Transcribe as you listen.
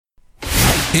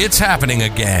It's happening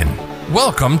again.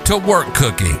 Welcome to Work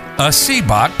Cookie, a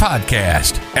CBOC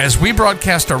podcast. As we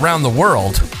broadcast around the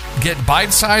world, get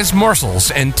bite-sized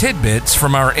morsels and tidbits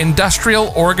from our industrial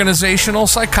organizational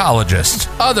psychologists,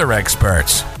 other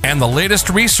experts, and the latest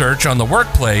research on the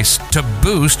workplace to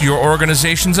boost your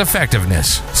organization's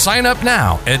effectiveness. Sign up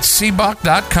now at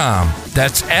cboc.com.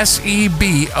 That's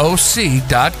SEBOC.com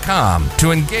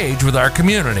to engage with our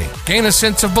community, gain a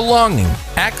sense of belonging,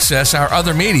 access our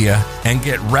other media, and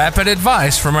get rapid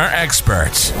advice from our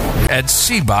experts at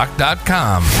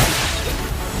cboc.com.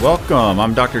 Welcome.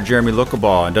 I'm Dr. Jeremy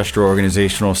Lucabaugh, Industrial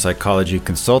Organizational Psychology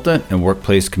Consultant and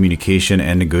Workplace Communication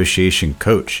and Negotiation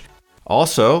Coach.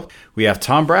 Also, we have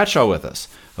Tom Bradshaw with us,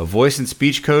 a voice and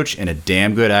speech coach and a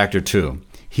damn good actor too.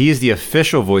 He is the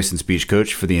official voice and speech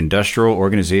coach for the Industrial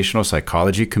Organizational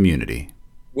Psychology community.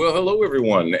 Well, hello,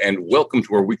 everyone, and welcome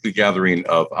to our weekly gathering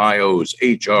of IOs,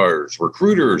 HRs,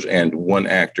 recruiters, and one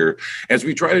actor as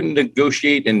we try to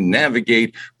negotiate and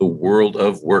navigate the world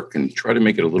of work and try to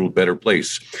make it a little better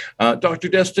place. Dr.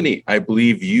 Destiny, I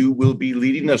believe you will be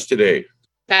leading us today.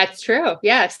 That's true.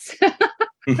 Yes.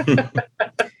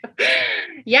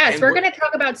 Yes, we're going to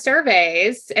talk about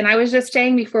surveys. And I was just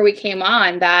saying before we came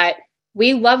on that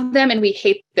we love them and we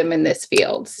hate them in this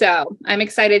field. So I'm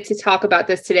excited to talk about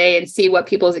this today and see what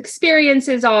people's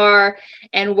experiences are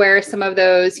and where some of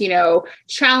those,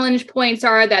 challenge points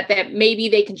are that maybe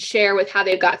they can share with how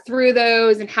they got through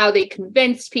those and how they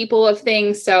convinced people of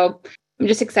things. So I'm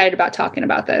just excited about talking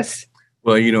about this.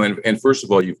 Well, and first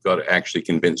of all, you've got to actually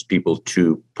convince people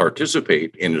to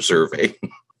participate in a survey.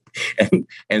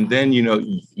 And then,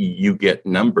 you get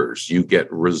numbers, you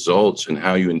get results, and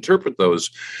how you interpret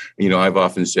those. I've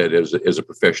often said as a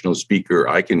professional speaker,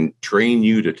 I can train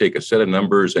you to take a set of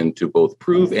numbers and to both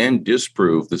prove and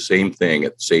disprove the same thing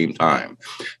at the same time.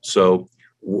 So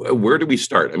where do we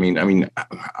start? I mean,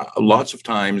 lots of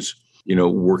times,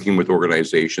 working with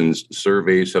organizations,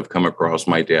 surveys have come across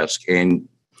my desk, and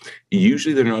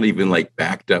usually they're not even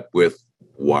backed up with,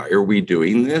 why are we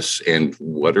doing this? And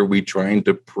what are we trying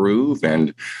to prove?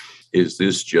 And is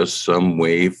this just some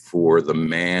way for the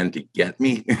man to get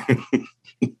me?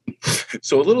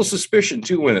 So a little suspicion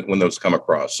too when those come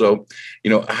across. So,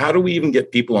 how do we even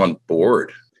get people on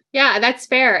board? Yeah, that's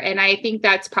fair. And I think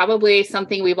that's probably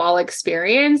something we've all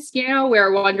experienced,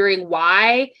 we're wondering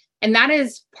why. And that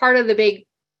is part of the big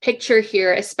picture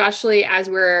here, especially as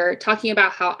we're talking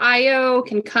about how IO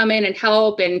can come in and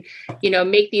help and,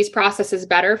 make these processes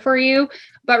better for you.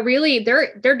 But really,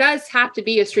 there does have to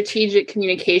be a strategic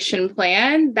communication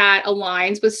plan that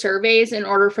aligns with surveys in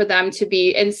order for them to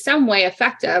be in some way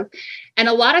effective. And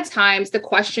a lot of times the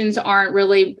questions aren't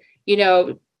really,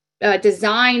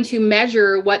 designed to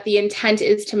measure what the intent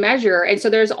is to measure. And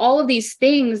so there's all of these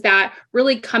things that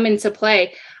really come into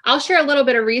play. I'll share a little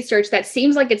bit of research that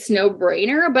seems like it's no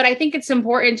brainer, but I think it's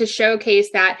important to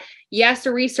showcase that, yes,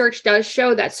 the research does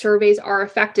show that surveys are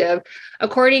effective.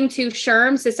 According to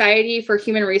SHRM, Society for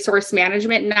Human Resource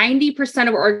Management, 90%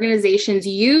 of organizations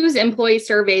use employee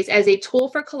surveys as a tool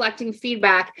for collecting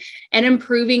feedback and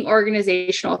improving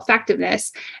organizational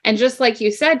effectiveness. And just like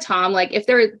you said, Tom, if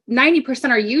they're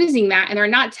 90% are using that and they're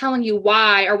not telling you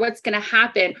why or what's going to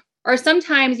happen, or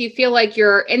sometimes you feel like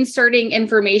you're inserting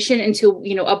information into,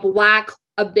 a black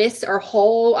abyss or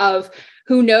hole of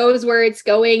who knows where it's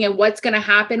going and what's going to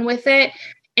happen with it.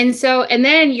 And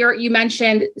then you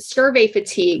mentioned survey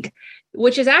fatigue,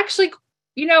 which is actually,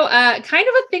 kind of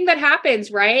a thing that happens,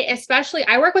 right? Especially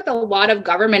I work with a lot of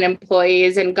government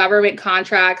employees and government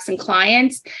contracts and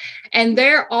clients, and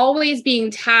they're always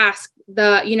being tasked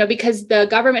because the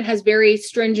government has very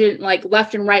stringent,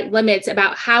 left and right limits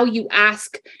about how you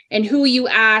ask and who you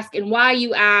ask and why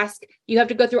you ask. You have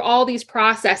to go through all these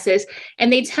processes,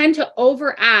 and they tend to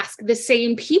over ask the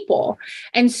same people.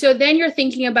 And so then you're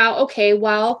thinking about, okay,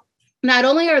 well, not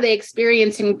only are they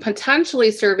experiencing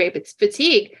potentially survey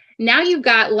fatigue, now you've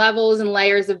got levels and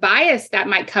layers of bias that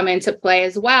might come into play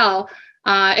as well,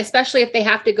 especially if they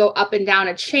have to go up and down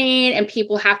a chain and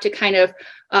people have to kind of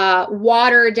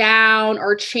water down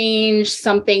or change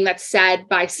something that's said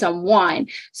by someone.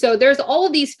 So there's all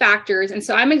of these factors. And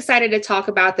so I'm excited to talk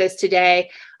about this today.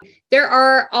 There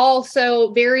are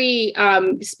also very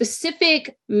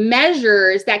specific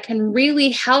measures that can really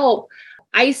help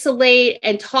isolate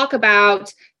and talk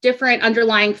about different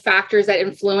underlying factors that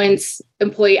influence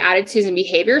employee attitudes and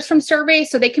behaviors from surveys.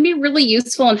 So they can be really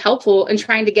useful and helpful in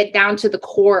trying to get down to the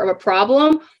core of a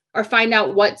problem or find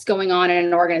out what's going on in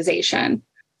an organization.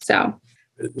 So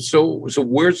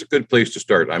where's a good place to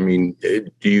start? I mean,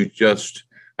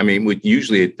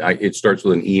 usually it starts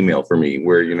with an email for me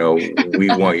where,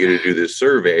 we want you to do this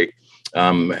survey.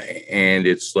 And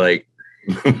it's like,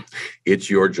 It's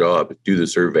your job. Do the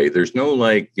survey. There's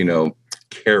no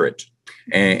carrot.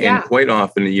 And quite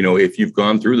often, if you've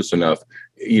gone through this enough,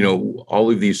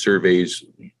 all of these surveys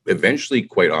eventually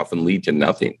quite often lead to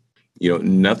nothing.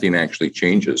 Nothing actually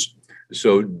changes.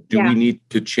 So do we need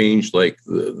to change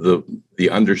the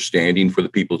understanding for the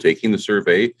people taking the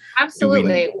survey?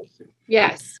 Absolutely.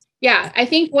 Yes. Yeah. I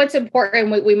think what's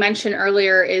important, what we mentioned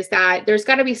earlier, is that there's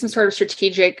got to be some sort of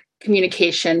strategic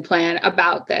communication plan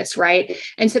about this, right?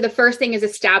 And so the first thing is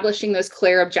establishing those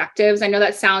clear objectives. I know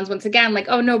that sounds, once again, like,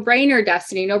 oh, no brainer,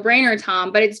 Destiny, no brainer,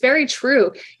 Tom, but it's very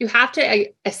true. You have to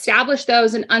establish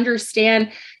those and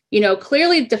understand,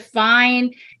 clearly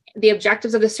define the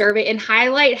objectives of the survey and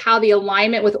highlight how the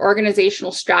alignment with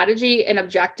organizational strategy and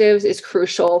objectives is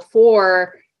crucial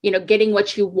for, getting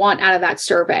what you want out of that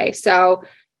survey. So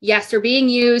yes, they're being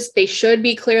used. They should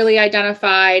be clearly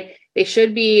identified. They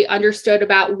should be understood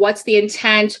about what's the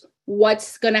intent,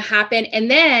 what's going to happen.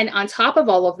 And then on top of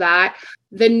all of that,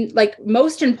 the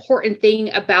most important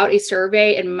thing about a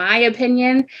survey, in my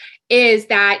opinion, is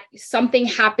that something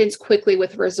happens quickly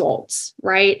with results,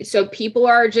 right? So people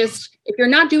are just, if you're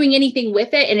not doing anything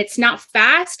with it and it's not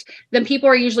fast, then people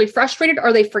are usually frustrated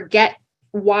or they forget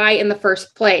why in the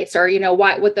first place, or,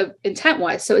 what the intent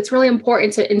was. So it's really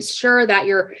important to ensure that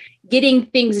you're getting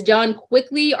things done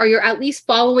quickly, or you're at least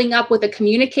following up with a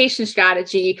communication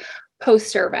strategy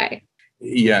post-survey.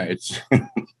 Yeah, it's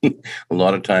a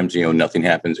lot of times, nothing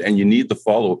happens, and you need the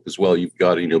follow-up as well. You've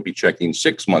got to, be checking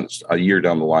 6 months, a year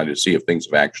down the line to see if things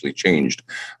have actually changed.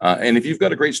 And if you've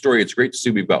got a great story, it's great to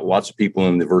see we've got lots of people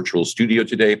in the virtual studio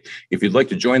today. If you'd like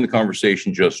to join the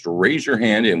conversation, just raise your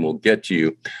hand and we'll get to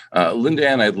you. Linda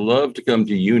Ann, I'd love to come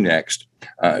to you next.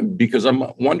 Because I'm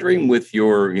wondering, with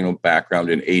your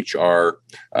background in HR,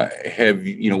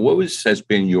 what has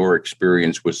been your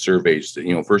experience with surveys?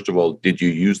 First of all, did you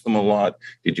use them a lot?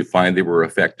 Did you find they were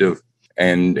effective?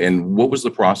 And what was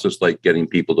the process like getting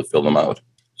people to fill them out?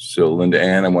 So, Linda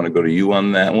Ann, I want to go to you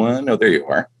on that one. Oh, there you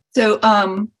are. So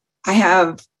I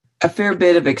have a fair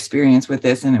bit of experience with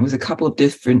this, and it was a couple of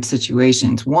different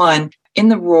situations. One, in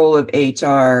the role of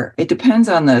HR, it depends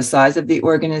on the size of the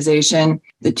organization.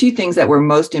 The two things that were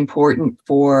most important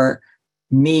for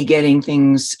me getting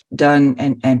things done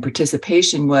and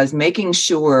participation was making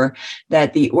sure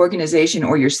that the organization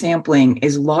or your sampling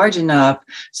is large enough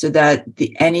so that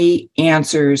any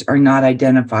answers are not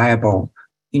identifiable.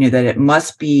 That it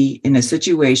must be in a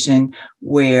situation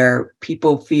where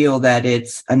people feel that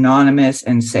it's anonymous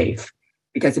and safe.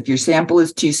 Because if your sample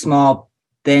is too small,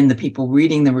 then the people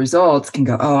reading the results can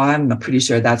go, oh, I'm pretty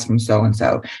sure that's from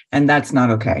so-and-so. And that's not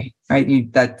okay, right?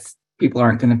 People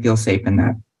aren't going to feel safe in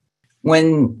that.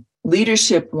 When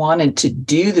leadership wanted to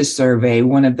do the survey,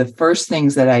 one of the first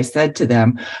things that I said to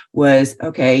them was,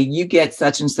 okay, you get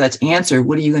such and such answer.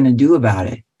 What are you going to do about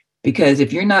it? Because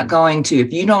if you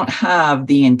don't have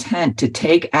the intent to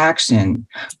take action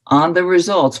on the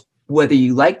results, whether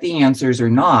you like the answers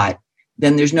or not,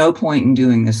 then there's no point in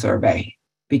doing the survey.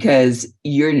 Because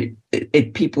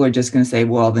people are just going to say,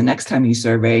 well, the next time you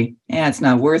survey, it's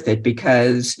not worth it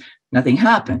because nothing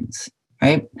happens,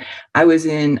 right? I was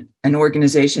in an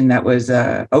organization that was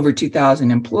over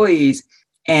 2,000 employees,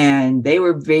 and they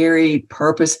were very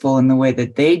purposeful in the way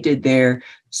that they did their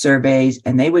surveys,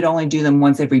 and they would only do them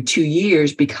once every 2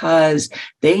 years because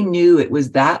they knew it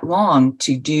was that long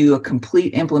to do a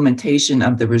complete implementation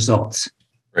of the results.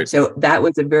 Right. So that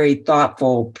was a very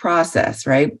thoughtful process,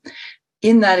 right?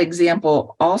 In that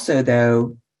example, also,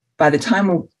 though, by the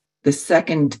time the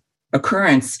second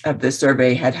occurrence of the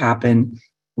survey had happened,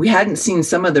 we hadn't seen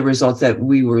some of the results that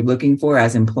we were looking for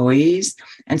as employees.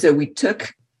 And so we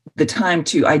took the time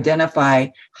to identify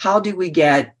how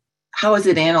is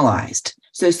it analyzed?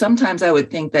 So sometimes I would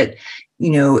think that,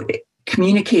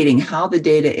 communicating how the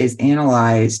data is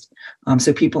analyzed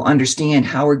so people understand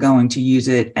how we're going to use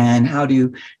it and how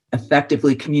to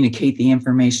effectively communicate the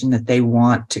information that they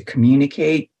want to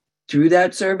communicate through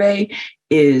that survey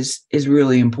is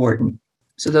really important.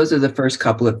 So those are the first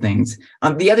couple of things.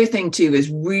 The other thing, too, is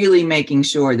really making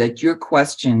sure that your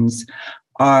questions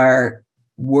are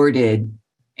worded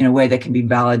in a way that can be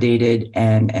validated.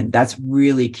 And that's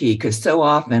really key, because so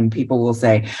often people will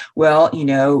say, well,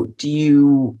 do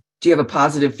you have a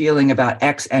positive feeling about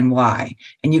X and Y?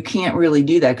 And you can't really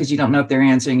do that because you don't know if they're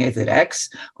answering, is it X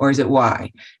or is it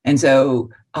Y? And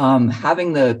so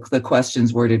having the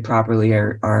questions worded properly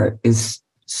is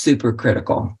super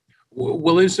critical.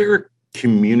 Well, is there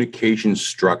communication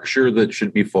structure that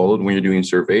should be followed when you're doing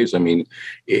surveys? I mean,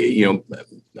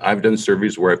 I've done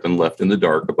surveys where I've been left in the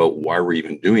dark about why we're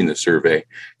even doing the survey.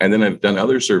 And then I've done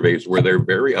other surveys where they're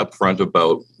very upfront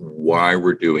about why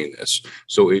we're doing this.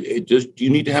 So do you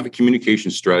need to have a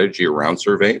communication strategy around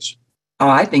surveys? Oh,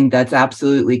 I think that's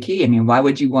absolutely key. I mean, why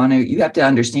would you want to? You have to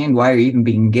understand why you're even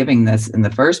being giving this in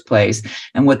the first place,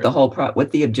 and what the whole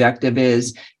what the objective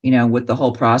is. What the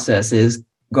whole process is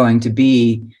going to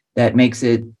be that makes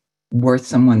it worth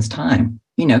someone's time.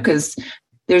 Because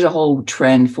there's a whole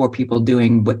trend for people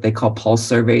doing what they call pulse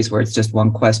surveys, where it's just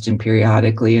one question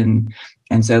periodically and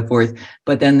so forth.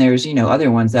 But then there's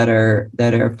other ones that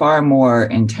are far more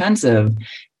intensive,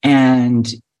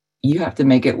 and you have to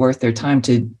make it worth their time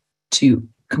to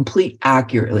complete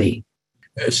accurately.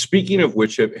 Speaking of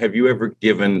which, have you ever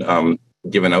given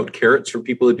out carrots for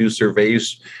people to do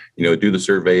surveys? Do the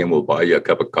survey and we'll buy you a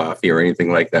cup of coffee or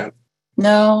anything like that?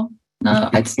 No,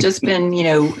 it's just been,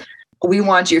 we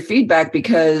want your feedback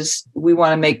because we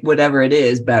want to make whatever it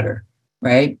is better,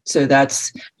 right? So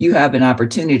you have an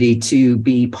opportunity to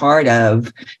be part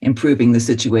of improving the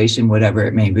situation, whatever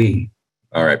it may be.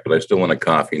 All right, but I still want a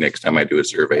coffee next time I do a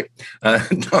survey.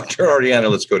 Dr.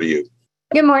 Ariana, let's go to you.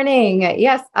 Good morning.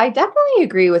 Yes, I definitely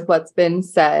agree with what's been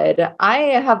said. I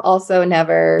have also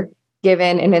never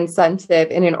given an incentive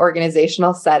in an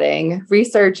organizational setting.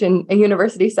 Research in a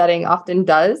university setting often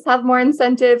does have more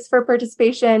incentives for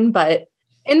participation, but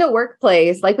in the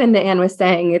workplace, like Linda Ann was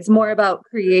saying, it's more about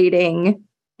creating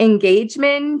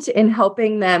engagement and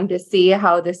helping them to see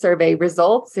how the survey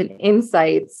results and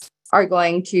insights are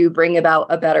going to bring about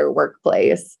a better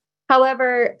workplace.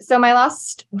 However, so my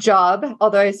last job,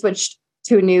 although I switched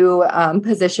to a new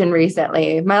position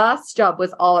recently, my last job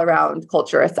was all around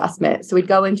culture assessment. So we'd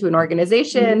go into an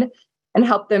organization and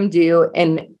help them do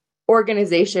an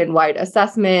organization-wide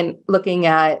assessment, looking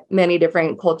at many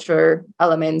different culture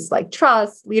elements like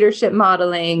trust, leadership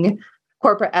modeling,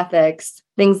 corporate ethics,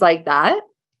 things like that.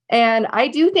 And I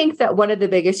do think that one of the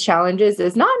biggest challenges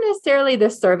is not necessarily the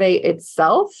survey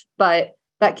itself, but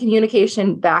that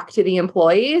communication back to the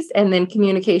employees and then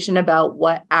communication about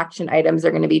what action items are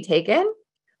going to be taken.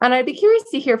 And I'd be curious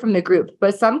to hear from the group,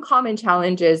 but some common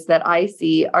challenges that I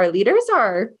see are leaders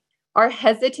are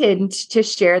hesitant to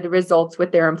share the results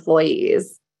with their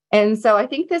employees. And so I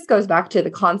think this goes back to the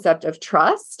concept of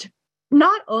trust.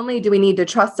 Not only do we need to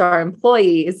trust our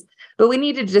employees, but we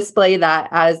need to display that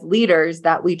as leaders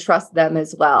that we trust them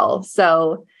as well.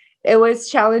 So it was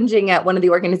challenging at one of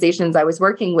the organizations I was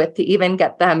working with to even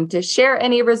get them to share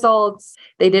any results.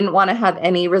 They didn't want to have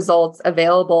any results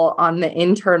available on the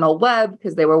internal web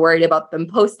because they were worried about them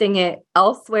posting it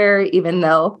elsewhere, even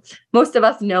though most of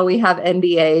us know we have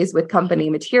NDAs with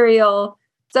company material.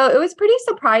 So it was pretty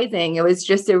surprising. It was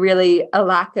just a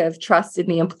lack of trust in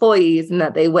the employees and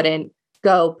that they wouldn't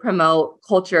go promote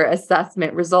culture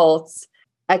assessment results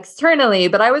externally.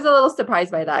 But I was a little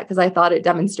surprised by that because I thought it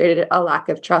demonstrated a lack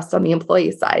of trust on the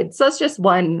employee side. So that's just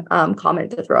one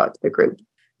comment to throw out to the group.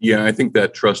 Yeah, I think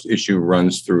that trust issue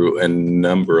runs through a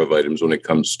number of items when it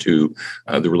comes to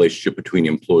the relationship between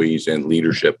employees and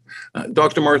leadership.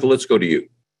 Dr. Martha, let's go to you.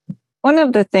 One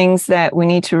of the things that we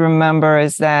need to remember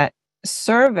is that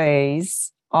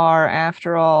surveys are,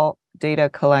 after all, data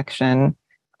collection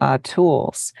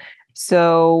tools.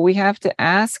 So we have to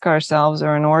ask ourselves,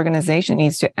 or an organization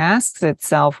needs to ask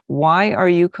itself, why are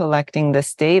you collecting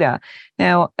this data?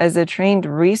 Now, as a trained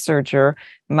researcher,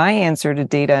 my answer to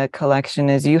data collection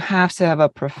is you have to have a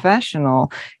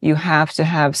professional. You have to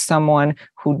have someone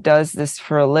who does this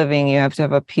for a living. You have to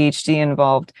have a PhD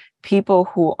involved, people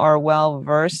who are well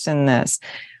versed in this.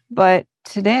 But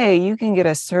today you can get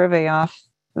a survey off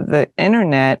the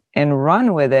internet and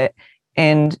run with it.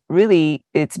 And really,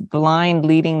 it's blind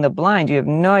leading the blind. You have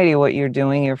no idea what you're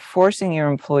doing. You're forcing your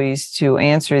employees to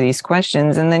answer these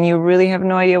questions. And then you really have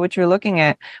no idea what you're looking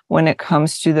at when it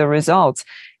comes to the results.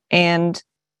 And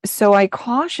so I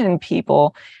caution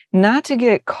people not to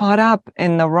get caught up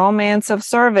in the romance of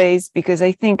surveys, because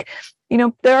I think,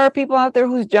 there are people out there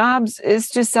whose jobs is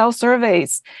to sell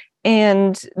surveys,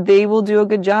 and they will do a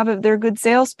good job if they're good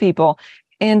salespeople.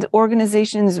 And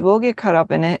organizations will get caught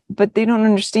up in it, but they don't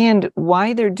understand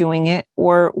why they're doing it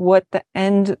or what the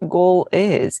end goal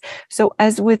is. So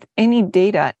as with any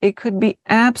data, it could be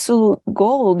absolute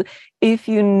gold if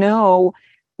you know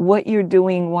what you're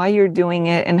doing, why you're doing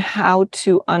it, and how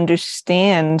to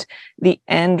understand the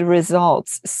end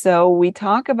results. So we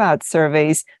talk about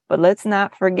surveys, but let's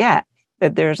not forget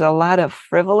that there's a lot of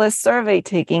frivolous survey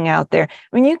taking out there.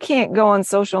 I mean, you can't go on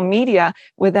social media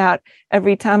without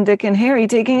every Tom, Dick, and Harry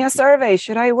taking a survey.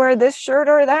 Should I wear this shirt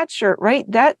or that shirt, right?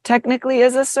 That technically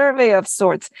is a survey of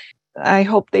sorts. I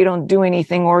hope they don't do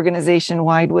anything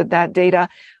organization-wide with that data.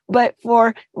 But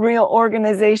for real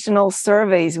organizational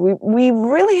surveys, we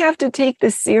really have to take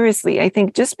this seriously. I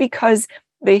think just because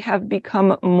they have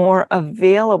become more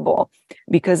available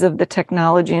because of the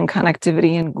technology and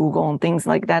connectivity and Google and things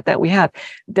like that we have,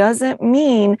 doesn't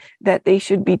mean that they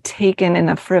should be taken in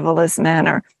a frivolous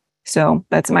manner. So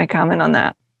that's my comment on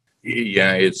that.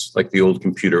 Yeah, it's like the old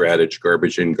computer adage,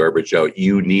 garbage in, garbage out.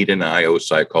 You need an IO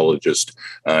psychologist,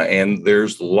 and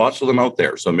there's lots of them out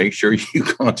there. So make sure you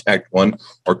contact one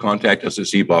or contact us at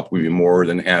CBOC. We'd be more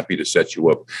than happy to set you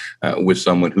up with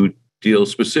someone who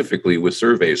deals specifically with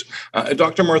surveys.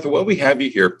 Dr. Martha, while we have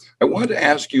you here, I wanted to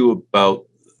ask you about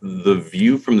the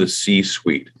view from the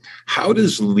C-suite. How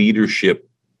does leadership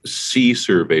see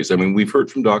surveys? I mean, we've heard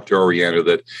from Dr. Oriana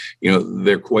that,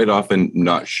 they're quite often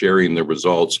not sharing the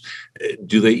results.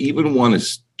 Do they even want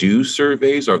to do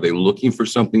surveys? Are they looking for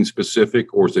something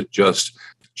specific, or is it just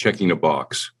checking a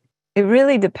box? It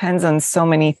really depends on so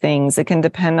many things. It can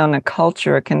depend on a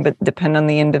culture. It can depend on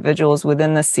the individuals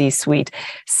within the C-suite.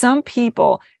 Some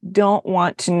people don't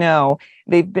want to know.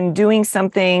 They've been doing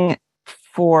something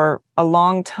for a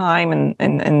long time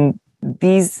and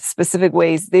these specific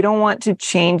ways. They don't want to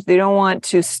change. They don't want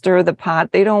to stir the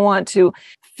pot. They don't want to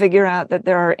figure out that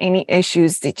there are any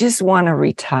issues. They just want to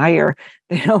retire.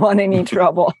 They don't want any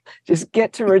trouble. Just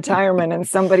get to retirement and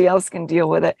somebody else can deal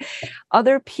with it.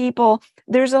 Other people,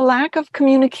 there's a lack of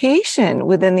communication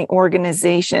within the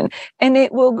organization, and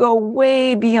it will go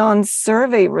way beyond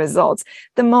survey results.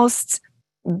 The most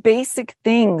basic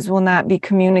things will not be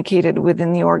communicated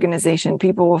within the organization.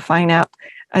 People will find out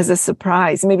as a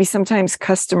surprise. Maybe sometimes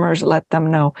customers let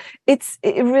them know. It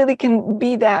really can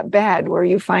be that bad where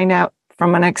you find out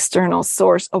from an external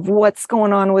source of what's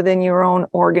going on within your own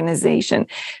organization.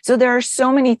 So there are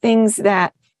so many things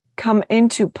that come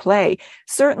into play.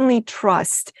 Certainly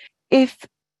trust. If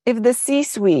the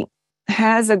C-suite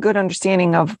has a good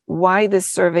understanding of why this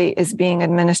survey is being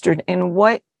administered and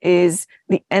what is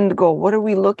the end goal, what are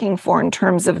we looking for in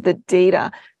terms of the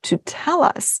data to tell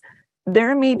us,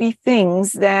 there may be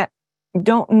things that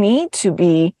don't need to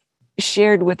be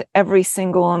shared with every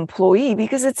single employee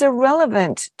because it's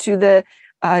irrelevant to the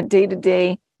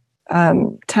day-to-day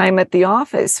time at the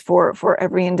office for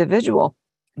every individual.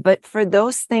 But for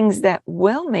those things that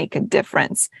will make a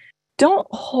difference, don't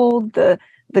hold the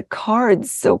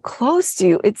cards so close to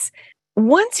you. It's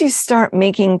once you start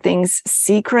making things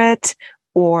secret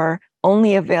or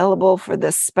only available for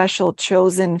the special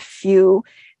chosen few,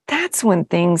 that's when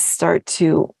things start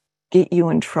to get you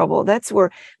in trouble. That's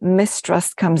where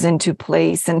mistrust comes into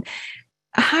place. And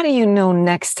how do you know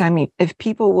next time if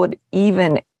people would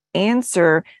even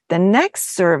answer the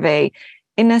next survey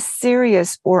in a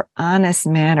serious or honest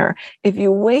manner? If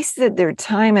you wasted their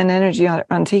time and energy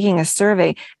on taking a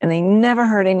survey and they never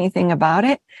heard anything about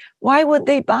it, why would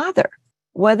they bother?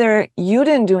 Whether you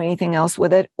didn't do anything else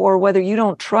with it or whether you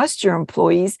don't trust your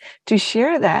employees to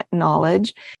share that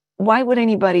knowledge, why would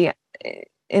anybody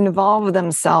involve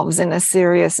themselves in a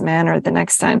serious manner the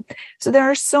next time? So there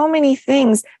are so many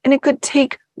things, and it could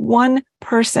take one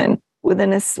person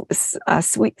within a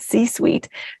C-suite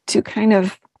to kind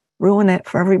of ruin it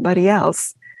for everybody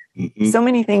else. Mm-hmm. So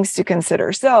many things to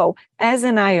consider. So as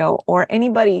an IO or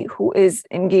anybody who is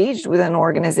engaged with an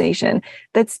organization,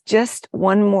 that's just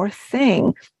one more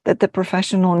thing that the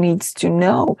professional needs to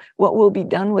know what will be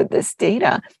done with this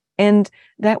data. And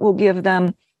that will give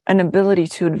them an ability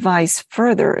to advise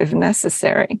further if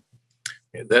necessary.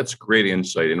 That's great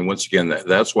insight. And once again,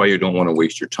 that's why you don't want to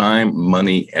waste your time,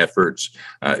 money, efforts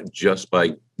just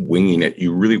by winging it.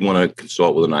 You really want to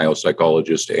consult with an IO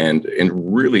psychologist and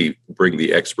really bring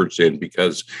the experts in,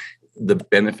 because the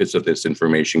benefits of this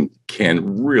information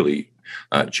can really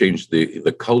change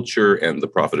the culture and the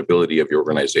profitability of your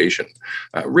organization.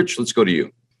 Rich, let's go to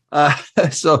you.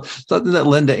 So something that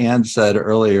Linda Ann said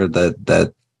earlier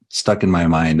that stuck in my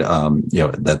mind,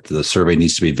 that the survey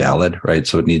needs to be valid, right?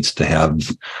 So it needs to have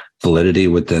validity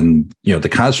within, the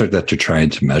construct that you're trying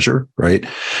to measure, right?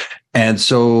 And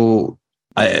so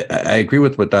I agree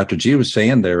with what Dr. G was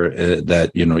saying there,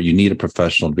 that, you need a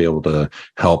professional to be able to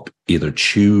help either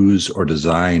choose or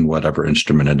design whatever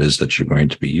instrument it is that you're going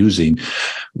to be using.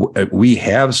 We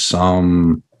have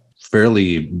some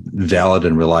fairly valid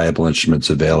and reliable instruments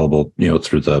available,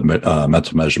 through the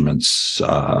Mental Measurements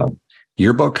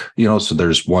yearbook, so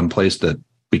there's one place that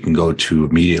we can go to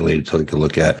immediately to take a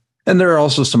look at. And there are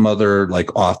also some other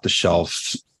like off the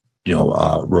shelf,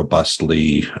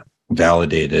 robustly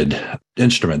validated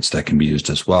instruments that can be used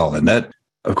as well. And that,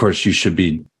 of course, you should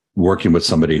be working with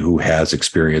somebody who has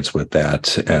experience with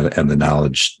that and the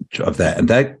knowledge of that. And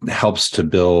that helps to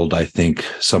build, I think,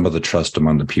 some of the trust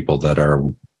among the people that are,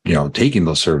 taking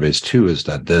those surveys too, is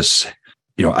that this,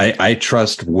 I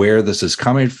trust where this is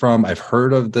coming from. I've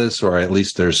heard of this, or at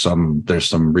least there's some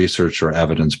research or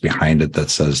evidence behind it that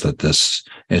says that this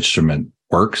instrument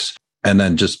works. And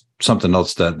then just something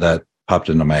else that popped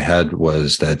into my head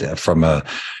was that from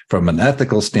an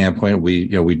ethical standpoint,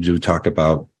 we do talk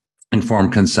about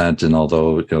informed consent, and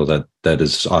although that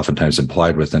is oftentimes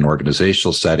implied within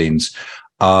organizational settings,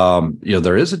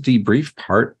 there is a debrief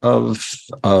part of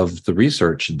the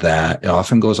research that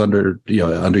often goes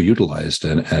underutilized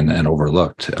and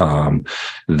overlooked.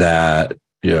 That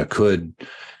could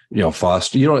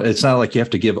foster. It's not like you have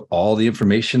to give all the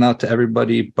information out to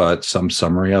everybody, but some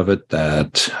summary of it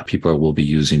that people will be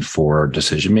using for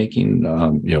decision making,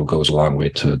 goes a long way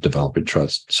to developing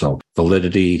trust. So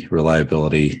validity,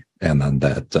 reliability, and then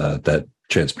that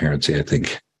transparency, I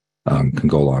think, can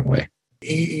go a long way.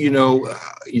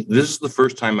 This is the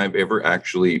first time I've ever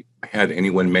actually had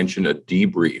anyone mention a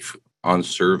debrief on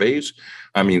surveys.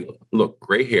 I mean, look,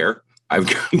 gray hair. I've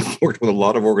worked with a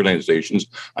lot of organizations.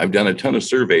 I've done a ton of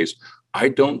surveys. I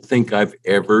don't think I've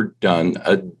ever done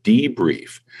a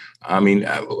debrief. I mean,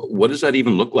 what does that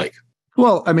even look like?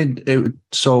 Well, I mean,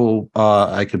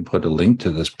 I can put a link to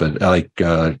this, but like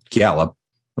Gallup,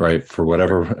 right? For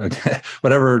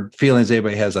whatever feelings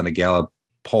anybody has on a Gallup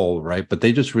poll, right? But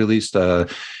they just released an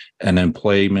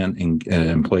employee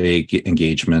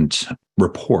engagement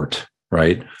report,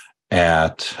 right?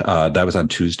 That was on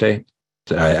Tuesday.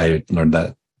 I learned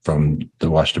that from the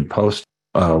Washington Post.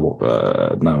 Where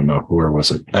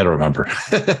was it? I don't remember.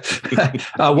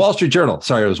 Wall Street Journal.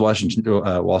 Sorry, it was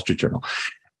Wall Street Journal.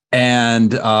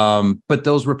 And but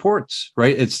those reports,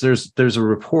 right? There's a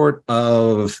report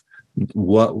of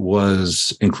what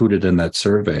was included in that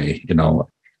survey,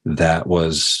 that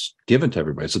was given to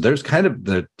everybody. So there's kind of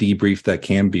the debrief that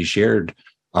can be shared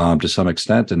to some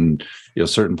extent. And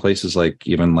certain places like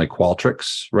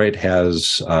Qualtrics, right,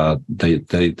 has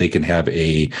they can have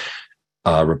a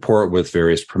report with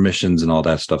various permissions and all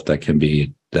that stuff that can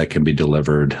be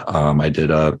delivered. I did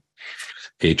a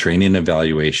training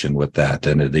evaluation with that,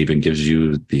 and it even gives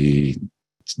you the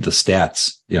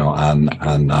stats,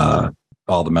 on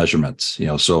all the measurements,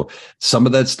 so some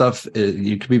of that stuff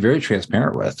you can be very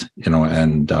transparent with,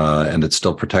 and it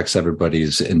still protects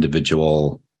everybody's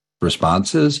individual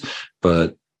responses,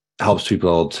 but helps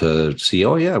people to see,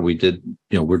 oh yeah, we did,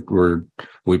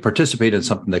 we participate in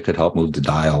something that could help move the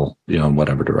dial, in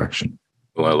whatever direction.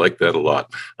 Well, I like that a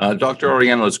lot. Dr.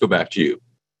 Oriana, let's go back to you.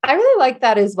 I really like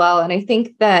that as well. And I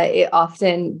think that it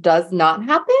often does not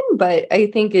happen, but I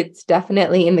think it's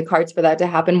definitely in the cards for that to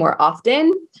happen more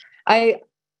often. I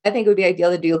think it would be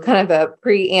ideal to do kind of a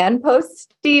pre and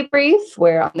post debrief,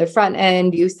 where on the front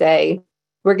end you say,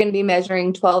 we're going to be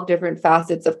measuring 12 different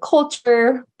facets of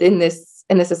culture. In this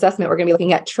assessment, we're going to be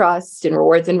looking at trust and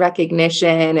rewards and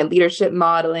recognition and leadership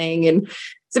modeling. And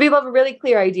so people have a really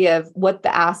clear idea of what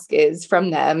the ask is from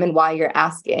them and why you're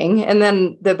asking. And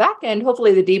then the back end,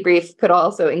 hopefully the debrief could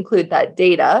also include that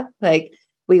data. Like,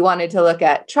 we wanted to look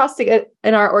at trust in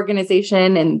our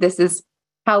organization, and this is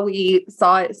how we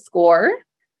saw it score.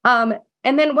 And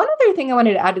then one other thing I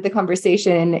wanted to add to the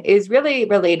conversation is really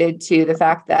related to the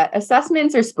fact that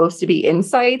assessments are supposed to be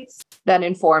insights that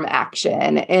inform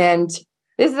action. And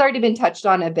this has already been touched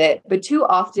on a bit, but too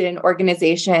often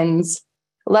organizations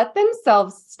let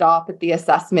themselves stop at the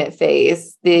assessment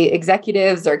phase. The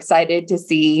executives are excited to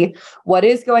see what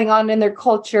is going on in their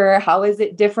culture, how is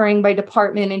it differing by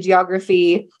department and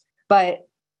geography, but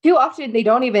too often they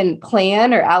don't even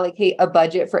plan or allocate a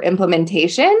budget for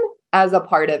implementation as a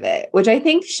part of it, which I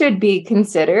think should be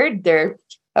considered. They're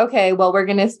okay, well, we're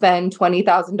going to spend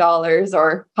 $20,000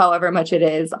 or however much it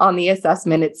is on the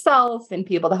assessment itself and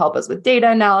people to help us with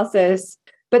data analysis.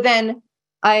 But then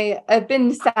I've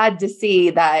been sad to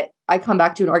see that I come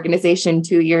back to an organization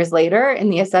 2 years later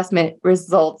and the assessment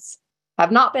results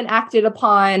have not been acted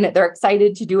upon. They're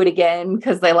excited to do it again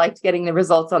because they liked getting the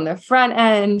results on the front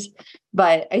end.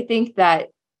 But I think that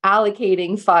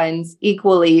allocating funds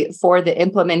equally for the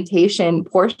implementation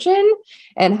portion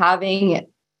and having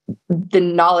the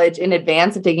knowledge in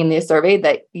advance of taking the survey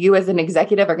that you as an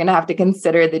executive are going to have to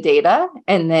consider the data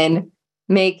and then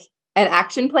make an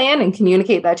action plan and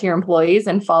communicate that to your employees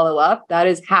and follow up. That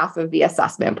is half of the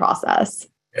assessment process.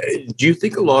 Do you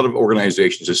think a lot of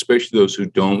organizations, especially those who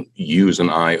don't use an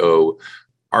IO,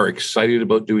 are excited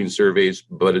about doing surveys,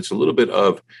 but it's a little bit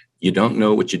of you don't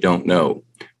know what you don't know?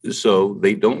 So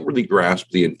they don't really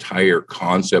grasp the entire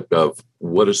concept of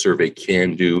what a survey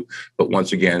can do. But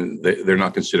once again, they're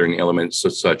not considering elements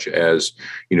such as,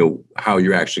 how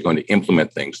you're actually going to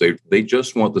implement things. They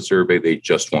just want the survey. They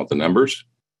just want the numbers.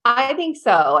 I think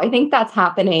so. I think that's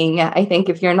happening. I think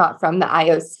if you're not from the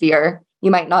iosphere,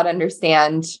 you might not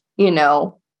understand,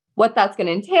 what that's going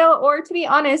to entail. Or to be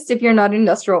honest, if you're not in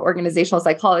industrial organizational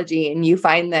psychology and you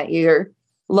find that you're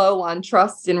low on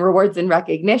trust and rewards and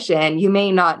recognition, you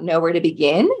may not know where to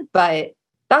begin, but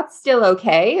that's still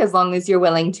okay as long as you're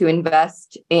willing to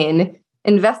invest in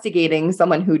investigating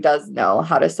someone who does know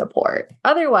how to support.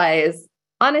 Otherwise,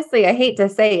 honestly, I hate to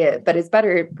say it, but it's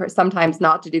better sometimes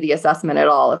not to do the assessment at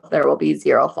all if there will be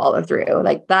zero follow through.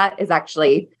 Like that is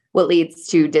actually what leads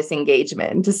to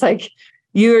disengagement. Just like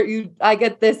I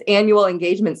get this annual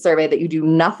engagement survey that you do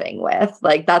nothing with.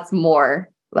 Like that's more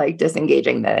like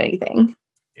disengaging than anything.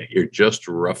 You're just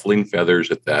ruffling feathers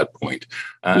at that point.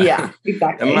 Yeah,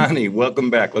 exactly. Amani, welcome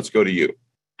back. Let's go to you.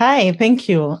 Hi, thank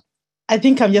you. I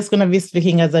think I'm just going to be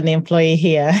speaking as an employee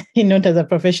here, not as a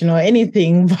professional or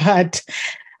anything, but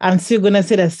I'm still going to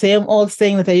say the same old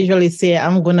saying that I usually say.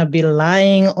 I'm going to be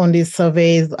lying on these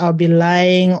surveys. I'll be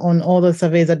lying on all the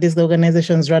surveys that these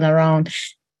organizations run around.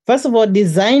 First of all,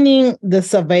 designing the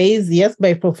surveys, yes,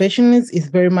 by professionals is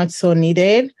very much so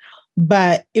needed.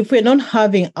 But if we're not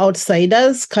having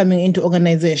outsiders coming into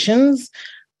organizations,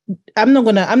 I'm not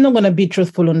gonna be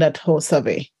truthful on that whole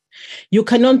survey. You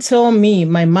cannot tell me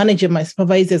my manager, my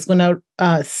supervisor is gonna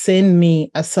send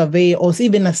me a survey or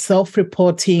even a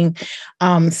self-reporting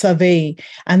survey,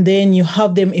 and then you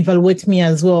have them evaluate me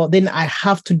as well. Then I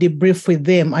have to debrief with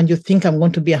them, and you think I'm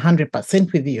going to be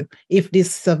 100% with you if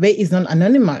this survey is not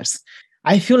anonymous.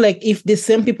 I feel like if the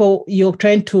same people you're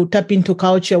trying to tap into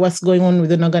culture, what's going on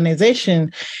with an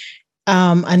organization,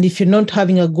 and if you're not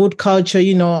having a good culture,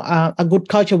 a good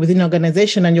culture within an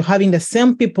organization, and you're having the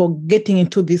same people getting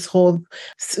into this whole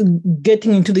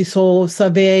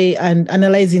survey and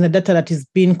analyzing the data that is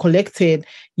being collected,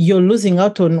 you're losing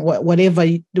out on whatever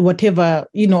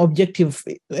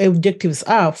objectives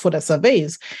are for the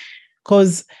surveys,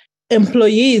 because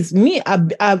employees,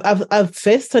 I've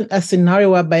faced a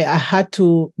scenario whereby I had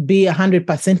to be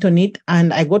 100% on it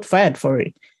and I got fired for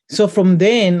it. So from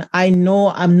then, I know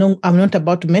I'm not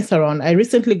about to mess around. I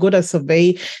recently got a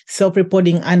survey,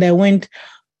 self-reporting, and I went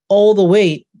all the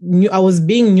way. I was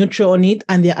being neutral on it,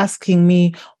 and they're asking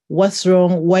me, what's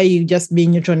wrong? Why are you just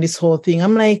being neutral on this whole thing?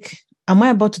 I'm like, am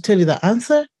I about to tell you the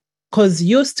answer? Because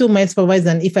you're still my supervisor,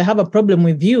 and if I have a problem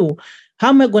with you, how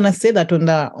am I going to say that on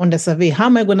the survey? How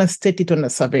am I going to state it on the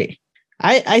survey?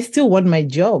 I still want my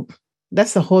job.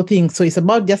 That's the whole thing. So it's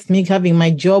about just me having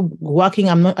my job, working.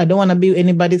 I don't want to be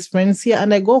anybody's friends here,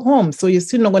 and I go home. So you're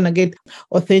still not going to get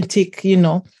authentic,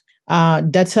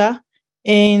 data.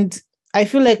 And I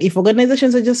feel like if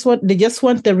organizations just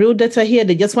want the real data here,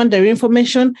 they just want the real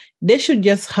information, they should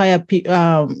just hire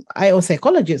IO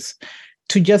psychologists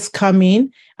to just come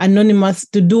in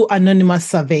to do anonymous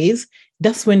surveys.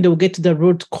 That's when they'll get to the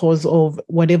root cause of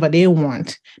whatever they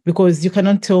want, because you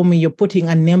cannot tell me you're putting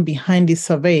a name behind these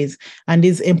surveys and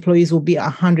these employees will be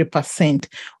 100%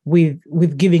 with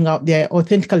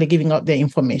authentically giving out their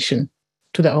information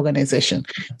to the organization.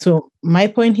 So my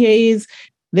point here is,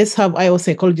 let's have IO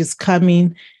psychologists come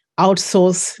in,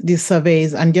 outsource these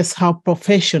surveys, and just have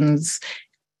professions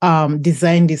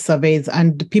design these surveys,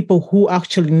 and people who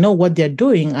actually know what they're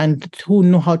doing and who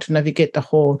know how to navigate the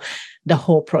whole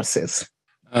process.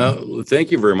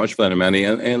 Thank you very much for that, Amani.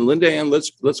 And Linda Ann,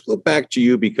 let's go back to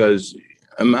you, because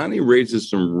Amani raises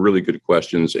some really good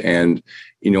questions. And,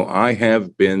 I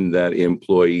have been that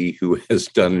employee who has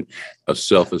done a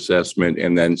self-assessment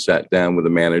and then sat down with a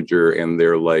manager and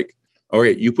they're like, all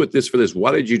right, you put this for this.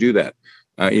 Why did you do that?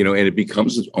 And it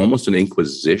becomes almost an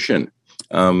inquisition,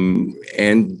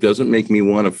 and doesn't make me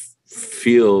want to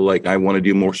feel like I want to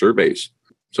do more surveys.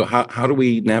 So how do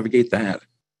we navigate that?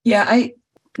 Yeah,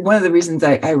 one of the reasons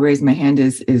I raised my hand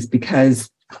is because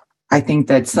I think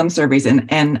that some surveys,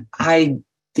 and I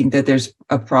think that there's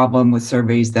a problem with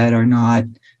surveys that are not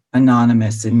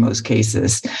anonymous in most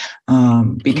cases,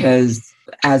 because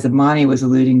as Amani was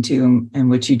alluding to, and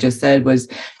what you just said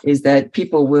is that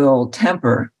people will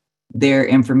temper their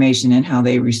information and how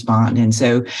they respond. And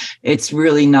so it's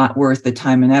really not worth the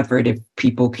time and effort if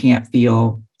people can't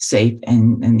feel safe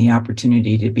and the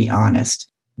opportunity to be honest.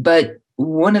 But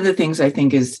one of the things I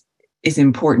think is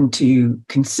important to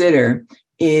consider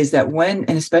is that when,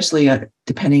 and especially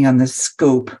depending on the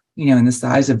scope, and the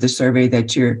size of the survey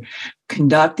that you're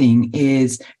conducting,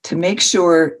 is to make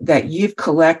sure that you've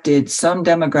collected some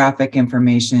demographic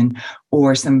information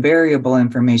or some variable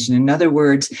information. In other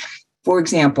words, for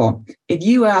example, if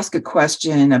you ask a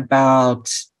question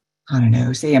about I don't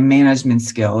know, say a management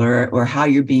skill or how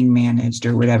you're being managed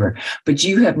or whatever, but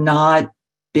you have not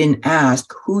been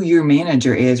asked who your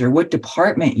manager is or what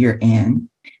department you're in,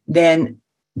 then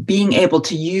being able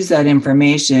to use that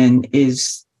information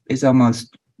is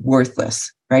almost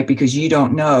worthless, right? Because you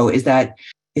don't know, is that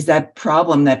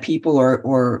problem that people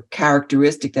or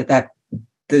characteristic that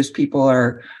those people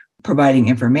are providing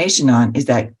information on, is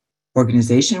that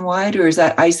organization wide or is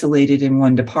that isolated in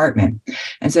one department?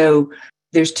 And so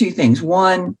there's two things.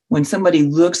 One, when somebody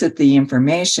looks at the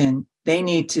information, they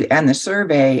need to, and the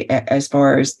survey, as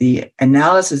far as the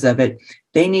analysis of it,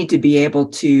 they need to be able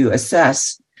to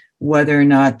assess whether or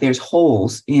not there's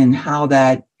holes in how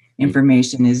that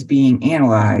information is being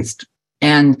analyzed.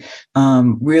 And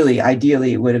really,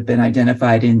 ideally, it would have been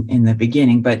identified in the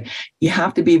beginning, but you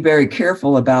have to be very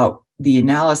careful about the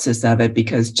analysis of it,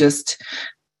 because just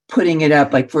putting it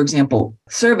up, like, for example,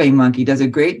 SurveyMonkey does a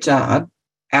great job.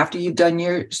 After you've done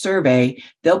your survey,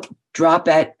 they'll drop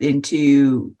that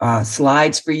into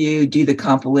slides for you, do the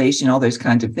compilation, all those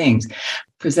kinds of things.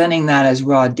 Presenting that as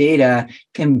raw data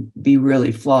can be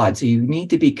really flawed. So you need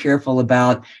to be careful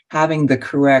about having the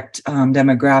correct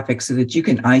demographics so that you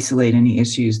can isolate any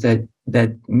issues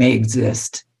that may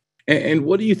exist. And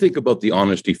what do you think about the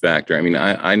honesty factor? I mean,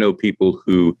 I know people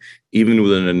who, even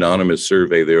with an anonymous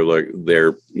survey,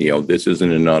 they're this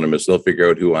isn't anonymous. They'll figure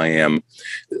out who I am.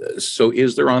 So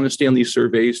is there honesty on these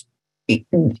surveys?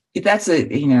 That's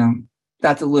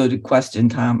a loaded question,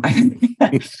 Tom.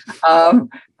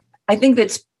 I think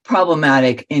that's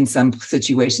problematic in some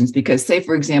situations because, say,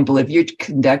 for example, if you're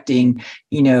conducting,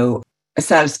 a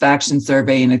satisfaction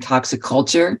survey in a toxic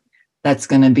culture, that's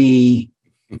going to be,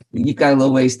 you've got a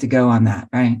little ways to go on that,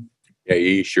 right? Yeah,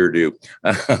 you sure do.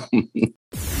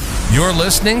 You're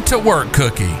listening to Work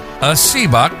Cookie, a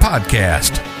CBOC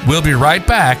podcast. We'll be right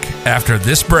back after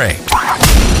this break.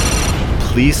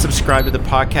 Please subscribe to the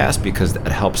podcast because that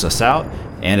helps us out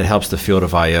and it helps the field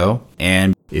of IO.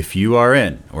 And if you are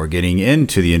in or getting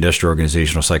into the industrial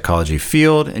organizational psychology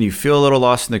field and you feel a little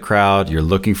lost in the crowd, you're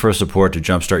looking for support to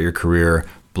jumpstart your career,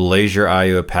 blaze your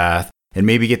IO path, and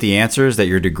maybe get the answers that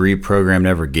your degree program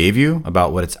never gave you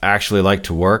about what it's actually like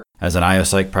to work as an IO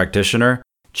psych practitioner,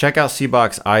 check out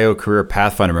CBOC's IO Career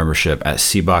Pathfinder membership at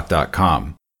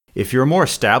cboc.com. If you're a more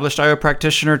established IO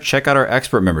practitioner, check out our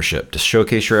expert membership to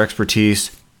showcase your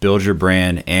expertise, build your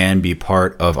brand, and be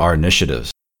part of our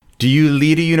initiatives. Do you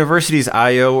lead a university's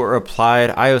IO or applied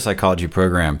IO psychology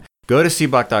program? Go to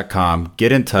cboc.com,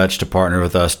 get in touch to partner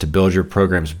with us to build your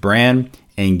program's brand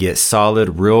and get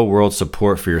solid real-world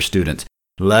support for your students.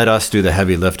 Let us do the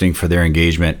heavy lifting for their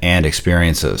engagement and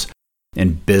experiences.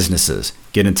 And businesses,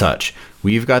 get in touch.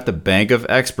 We've got the bank of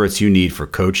experts you need for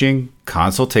coaching,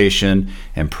 consultation,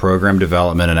 and program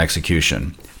development and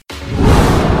execution.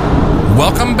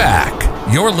 Welcome back.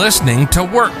 You're listening to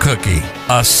Work Cookie,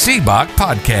 a CBOC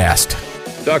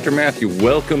podcast. Dr. Matthew,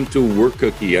 welcome to Work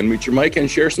Cookie. Unmute your mic and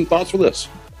share some thoughts with us.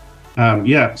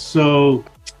 So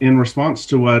in response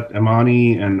to what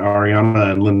Imani and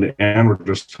Ariana and Linda Ann were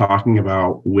just talking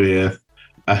about with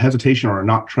a hesitation or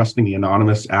not trusting the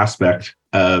anonymous aspect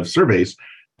of surveys,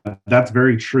 that's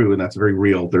very true and that's very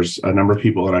real. There's a number of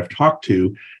people that I've talked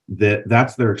to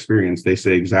that's their experience. They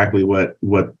say exactly what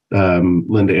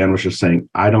Linda Ann was just saying.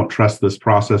 I don't trust this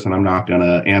process and I'm not going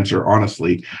to answer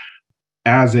honestly.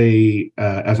 As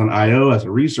an IO, as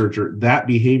a researcher, that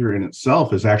behavior in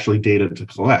itself is actually data to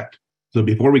collect. So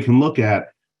before we can look at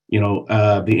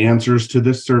the answers to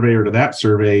this survey or to that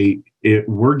survey,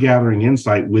 we're gathering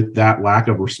insight with that lack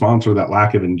of response or that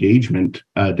lack of engagement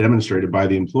demonstrated by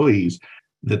the employees.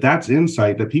 That's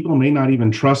insight that people may not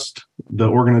even trust the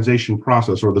organization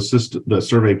process or the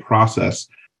survey process.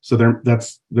 So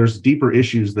there's deeper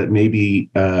issues that maybe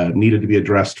needed to be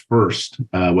addressed first,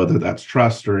 whether that's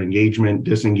trust or engagement,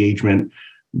 disengagement.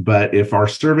 But if our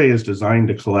survey is designed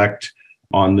to collect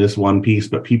on this one piece,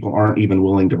 but people aren't even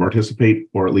willing to participate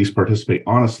or at least participate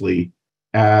honestly,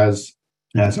 as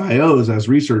IOs, as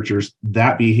researchers,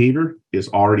 that behavior is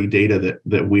already data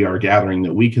that we are gathering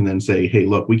that we can then say, hey,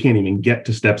 look, we can't even get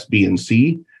to steps B and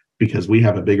C because we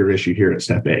have a bigger issue here at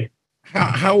step A.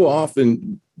 How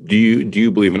often do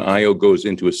you believe an IO goes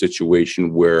into a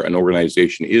situation where an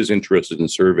organization is interested in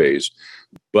surveys,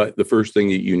 but the first thing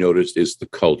that you noticed is the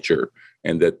culture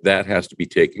and that has to be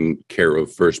taken care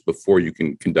of first before you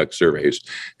can conduct surveys?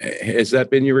 Has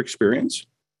that been your experience?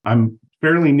 I'm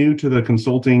fairly new to the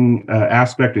consulting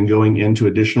aspect and going into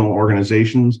additional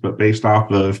organizations, but based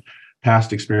off of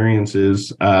past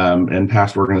experiences and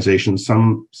past organizations,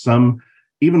 some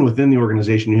even within the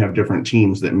organization, you have different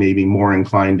teams that may be more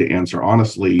inclined to answer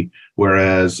honestly,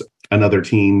 whereas another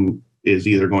team is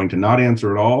either going to not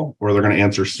answer at all, or they're going to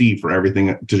answer C for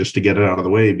everything to get it out of the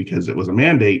way because it was a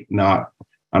mandate, not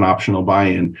an optional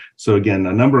buy-in. So again,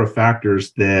 a number of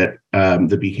factors that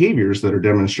the behaviors that are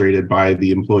demonstrated by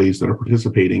the employees that are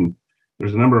participating,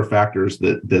 there's a number of factors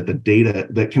that the data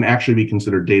that can actually be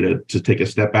considered data to take a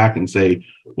step back and say,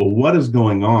 well, what is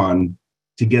going on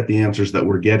to get the answers that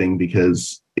we're getting?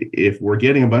 Because if we're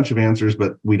getting a bunch of answers,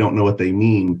 but we don't know what they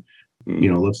mean,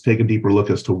 let's take a deeper look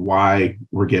as to why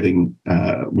we're getting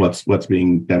what's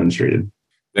being demonstrated.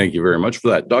 Thank you very much for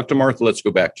that. Dr. Martha, let's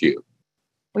go back to you.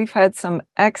 We've had some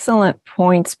excellent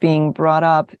points being brought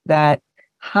up that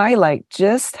highlight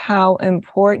just how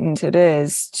important it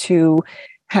is to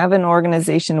have an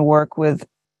organization work with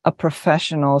a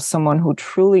professional, someone who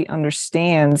truly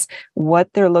understands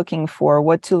what they're looking for,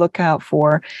 what to look out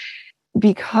for,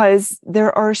 because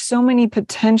there are so many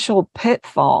potential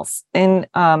pitfalls in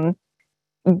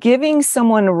giving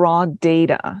someone raw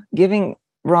data. Giving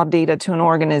raw data to an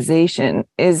organization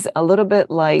is a little bit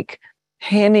like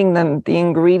handing them the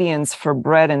ingredients for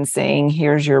bread and saying,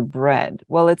 here's your bread.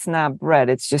 Well, it's not bread.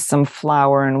 It's just some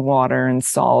flour and water and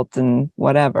salt and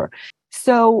whatever.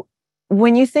 So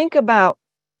when you think about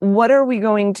what are we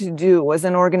going to do as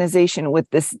an organization with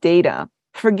this data,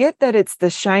 forget that it's the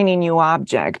shiny new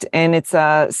object and it's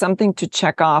something to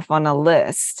check off on a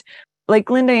list.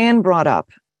 Like Linda Ann brought up,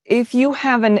 if you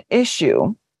have an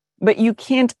issue, but you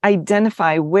can't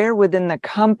identify where within the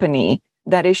company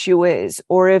that issue is,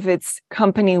 or if it's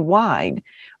company-wide,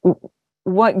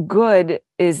 what good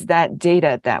is that data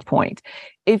at that point?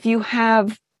 If you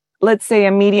have, let's say,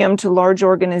 a medium to large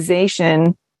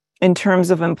organization in terms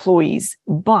of employees,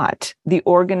 but the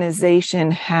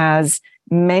organization has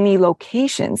many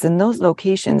locations, and those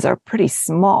locations are pretty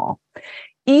small.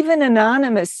 Even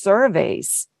anonymous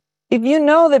surveys, if you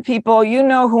know the people, you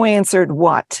know who answered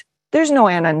what. There's no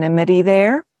anonymity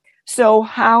there. So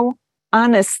how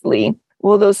honestly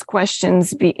will those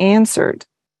questions be answered,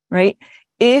 right?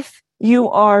 If you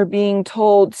are being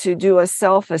told to do a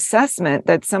self-assessment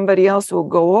that somebody else will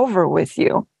go over with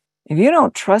you, if you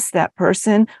don't trust that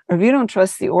person, or if you don't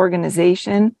trust the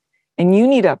organization and you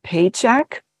need a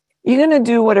paycheck, you're going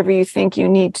to do whatever you think you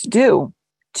need to do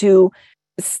to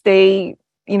stay,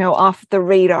 off the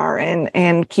radar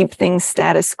and keep things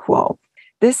status quo.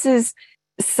 This is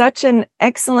such an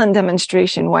excellent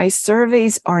demonstration why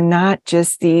surveys are not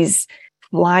just these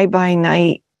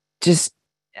fly-by-night, just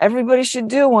everybody should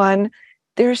do one.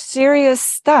 They're serious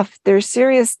stuff. They're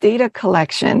serious data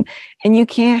collection. And you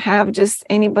can't have just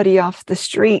anybody off the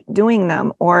street doing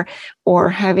them or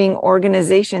having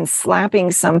organizations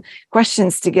slapping some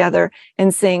questions together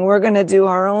and saying, we're going to do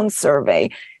our own survey.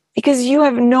 Because you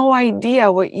have no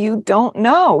idea what you don't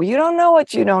know. You don't know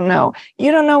what you don't know. You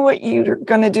don't know what you're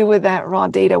going to do with that raw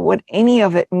data, what any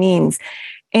of it means.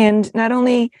 And not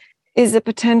only is it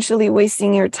potentially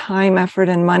wasting your time, effort,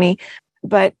 and money,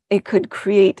 but it could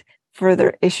create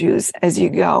further issues as you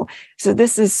go. So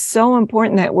this is so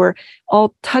important that we're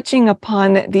all touching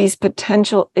upon these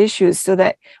potential issues so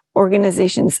that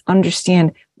organizations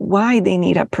understand why they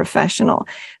need a professional.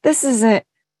 This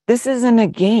isn't a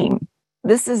game.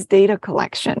 This is data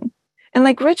collection. And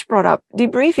like Rich brought up,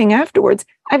 debriefing afterwards,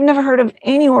 I've never heard of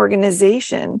any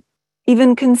organization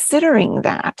even considering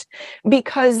that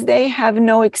because they have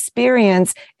no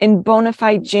experience in bona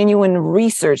fide, genuine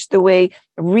research the way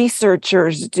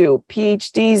researchers do,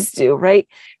 PhDs do, right?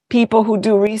 People who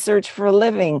do research for a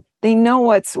living, they know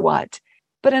what's what.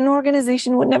 But an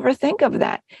organization would never think of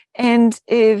that. And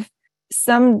if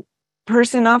some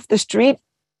person off the street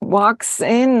walks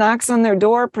in, knocks on their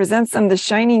door, presents them the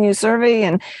shiny new survey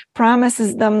and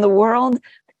promises them the world,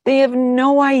 they have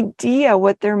no idea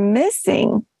what they're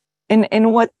missing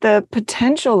and what the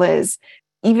potential is,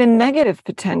 even negative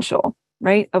potential,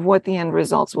 right, of what the end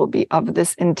results will be of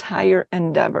this entire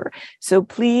endeavor. So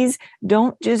please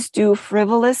don't just do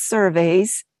frivolous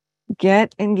surveys.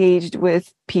 Get engaged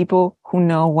with people who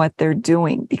know what they're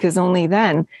doing, because only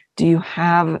then do you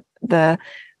have the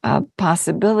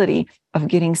possibility of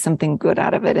getting something good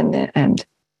out of it in the end.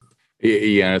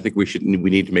 Yeah, I think we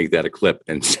need to make that a clip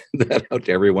and send that out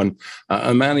to everyone.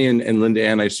 Amani and Linda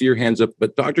Ann, I see your hands up,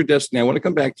 but Dr. Destiny, I want to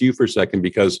come back to you for a second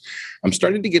because I'm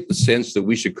starting to get the sense that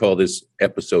we should call this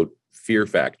episode Fear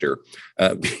Factor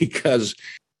because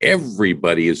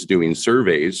everybody is doing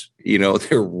surveys.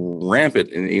 They're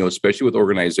rampant, and especially with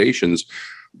organizations.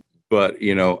 But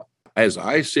as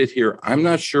I sit here, I'm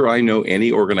not sure I know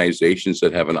any organizations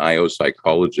that have an IO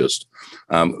psychologist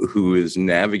who is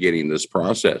navigating this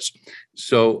process.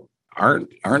 So aren't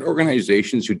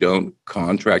organizations who don't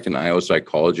contract an IO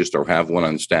psychologist or have one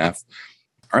on staff,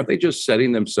 aren't they just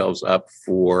setting themselves up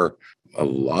for a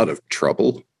lot of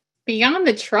trouble. Beyond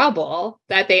the trouble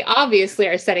that they obviously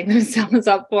are setting themselves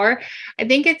up for, I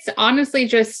think it's honestly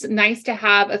just nice to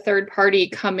have a third party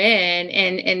come in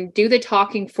and do the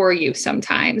talking for you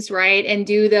sometimes, right? And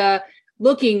do the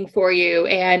looking for you,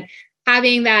 and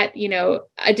having that,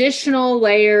 additional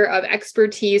layer of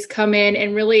expertise come in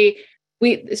and really,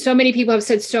 so many people have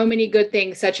said so many good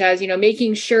things, such as,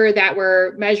 making sure that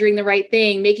we're measuring the right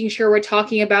thing, making sure we're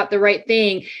talking about the right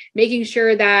thing, making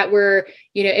sure that we're,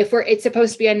 if it's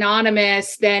supposed to be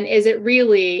anonymous, then is it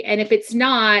really? And if it's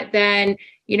not, then,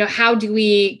 how do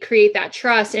we create that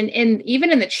trust? And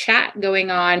even in the chat going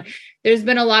on, there's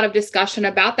been a lot of discussion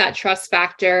about that trust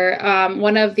factor.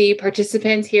 One of the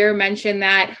participants here mentioned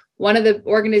that one of the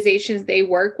organizations they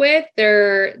work with,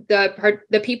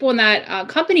 the people in that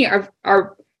company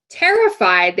are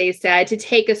terrified, they said, to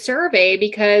take a survey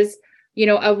because,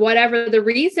 of whatever the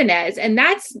reason is. And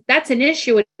that's an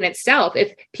issue in itself.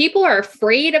 If people are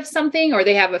afraid of something, or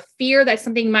they have a fear that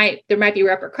there might be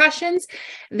repercussions,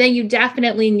 then you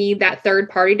definitely need that third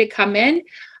party to come in.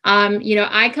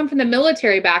 I come from the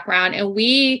military background, and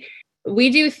we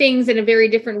do things in a very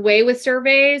different way with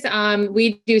surveys.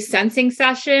 We do sensing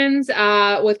sessions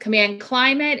with command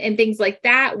climate and things like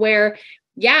that, where,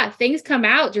 things come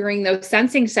out during those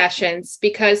sensing sessions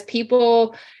because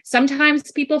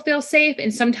sometimes people feel safe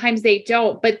and sometimes they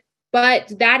don't. But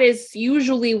that is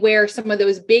usually where some of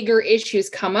those bigger issues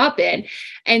come up in.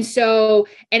 And so,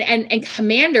 and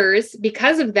commanders,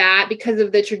 because of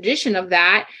the tradition of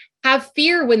that, have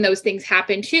fear when those things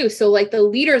happen too. So like the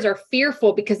leaders are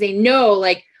fearful because they know,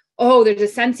 like, oh, there's a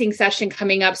sensing session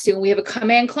coming up soon. We have a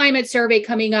command climate survey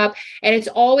coming up. And it's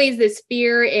always this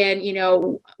fear and,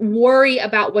 worry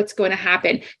about what's going to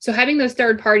happen. So having those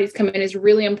third parties come in is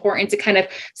really important to kind of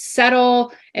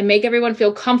settle and make everyone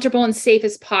feel comfortable and safe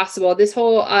as possible. This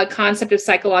whole concept of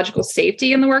psychological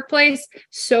safety in the workplace,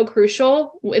 so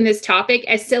crucial in this topic.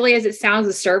 As silly as it sounds,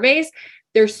 the surveys,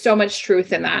 there's so much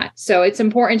truth in that. So it's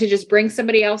important to just bring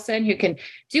somebody else in who can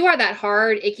do all that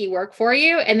hard, icky work for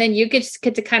you. And then you get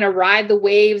to kind of ride the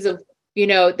waves of,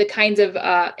 the kinds of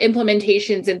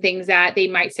implementations and things that they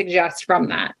might suggest from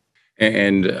that.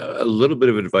 And a little bit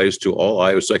of advice to all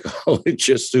IO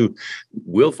psychologists who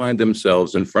will find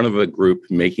themselves in front of a group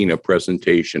making a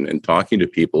presentation and talking to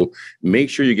people. Make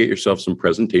sure you get yourself some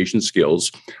presentation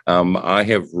skills. I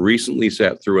have recently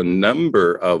sat through a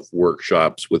number of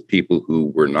workshops with people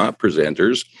who were not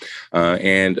presenters,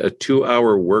 and a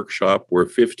 2-hour workshop where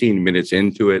 15 minutes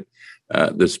into it,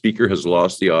 the speaker has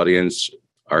lost the audience,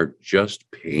 are just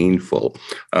painful.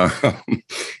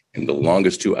 In the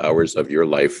longest 2 hours of your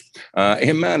life.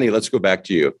 Imani, let's go back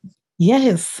to you.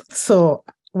 Yes. So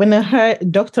when I heard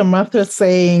Dr. Martha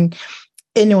saying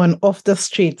anyone off the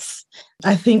streets,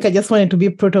 I think I just wanted to be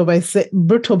brutal by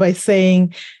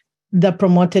saying the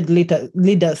promoted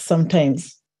leaders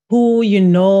sometimes who,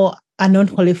 are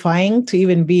not qualifying to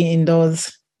even be in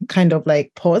those kind of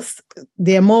like posts.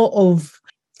 They're more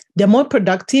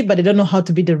productive, but they don't know how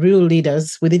to be the real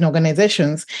leaders within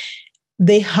organizations.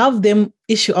 They have them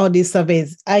issue all these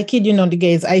surveys. I kid you not, the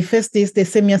guys, I faced this, they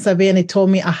sent me a survey and they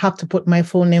told me I have to put my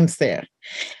full names there.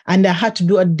 And I had to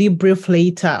do a debrief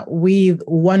later with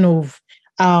one of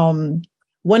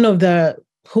the,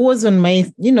 who was on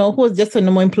my, who was just a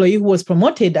normal employee who was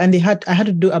promoted, and I had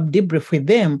to do a debrief with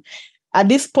them. At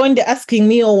this point, they're asking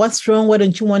me, oh, what's wrong? Why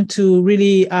don't you want to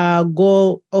really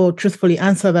go or truthfully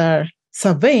answer the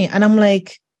survey? And I'm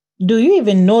like, do you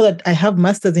even know that I have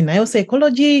masters in IO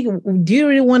psychology? Do you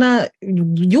really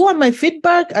you want my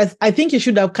feedback? I think you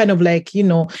should have kind of like,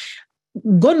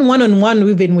 gone one-on-one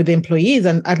even with the employees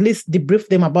and at least debrief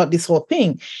them about this whole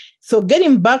thing. So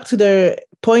getting back to the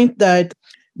point that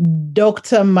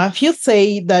Dr. Matthews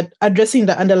said, that addressing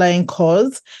the underlying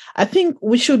cause, I think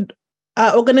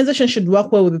our organization should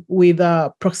work well with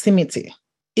proximity.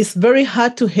 It's very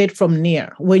hard to hate from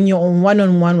near when you're on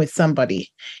one-on-one with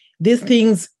somebody. These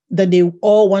things that they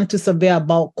all want to survey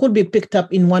about could be picked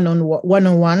up in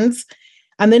one-on-ones,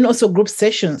 and then also group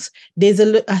sessions. There's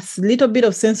a little bit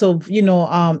of sense of,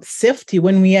 safety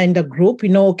when we are in the group.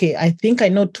 Okay, I think I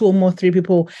know 2 or more 3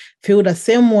 people feel the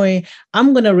same way.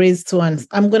 I'm going to raise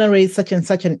such and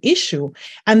such an issue.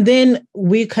 And then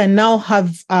we can now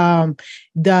have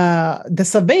the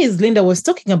surveys Linda was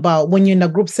talking about. When you're in the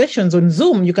group sessions on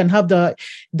Zoom, you can have the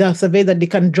survey that they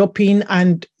can drop in,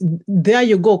 and there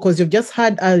you go, because you've just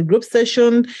had a group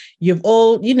session. You've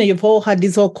all had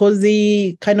these all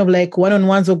cozy kind of like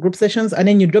one-on-ones or group sessions, and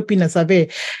then you drop in a survey.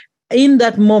 In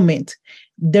that moment,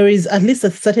 there is at least a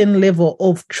certain level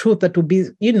of truth that will be,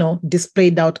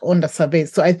 displayed out on the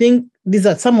surveys. So I think these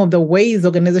are some of the ways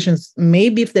organizations,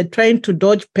 maybe if they're trying to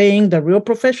dodge paying the real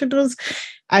professionals,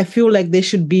 I feel like they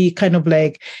should be kind of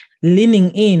like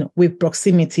leaning in with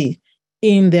proximity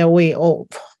in their way of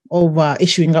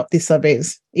issuing up these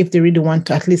surveys, if they really want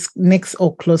to at least next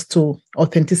or close to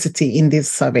authenticity in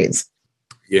these surveys.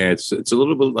 Yeah, it's a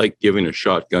little bit like giving a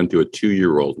shotgun to a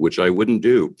 2-year-old, which I wouldn't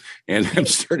do. And I'm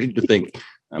starting to think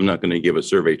I'm not going to give a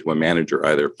survey to a manager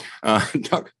either.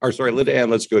 Linda Ann,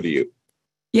 let's go to you.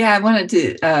 Yeah, I wanted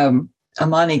to,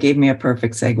 Amani gave me a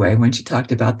perfect segue when she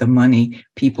talked about the money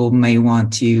people may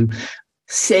want to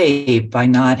save by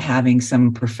not having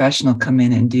some professional come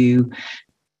in and do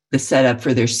the setup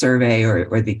for their survey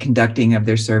or the conducting of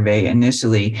their survey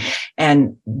initially.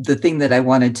 And the thing that I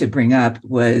wanted to bring up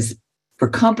was for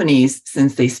companies,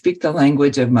 since they speak the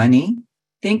language of money,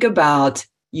 think about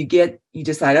you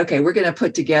decide, okay, we're going to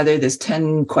put together this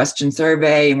 10 question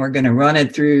survey and we're going to run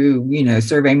it through,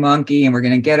 SurveyMonkey, and we're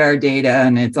going to get our data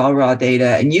and it's all raw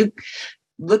data. And you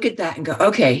look at that and go,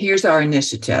 okay, here's our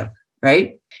initiative,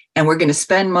 right? And we're going to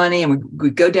spend money and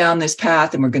we go down this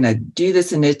path and we're going to do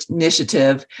this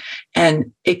initiative,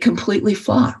 and it completely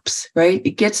flops, right?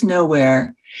 It gets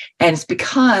nowhere. And it's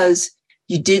because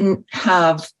you didn't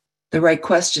have the right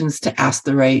questions to ask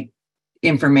the right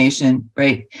information,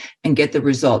 right? And get the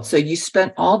results. So you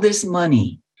spent all this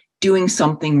money doing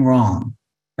something wrong,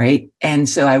 right? And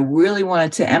so I really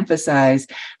wanted to emphasize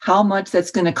how much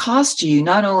that's going to cost you,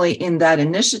 not only in that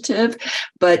initiative,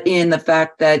 but in the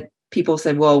fact that people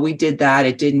said, well, we did that,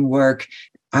 it didn't work,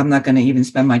 I'm not going to even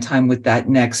spend my time with that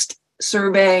next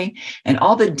survey, and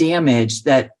all the damage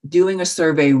that doing a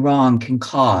survey wrong can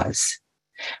cause,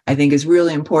 I think is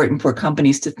really important for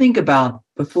companies to think about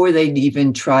before they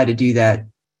even try to do that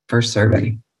first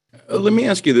survey. Let me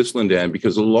ask you this, Linda Ann,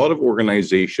 because a lot of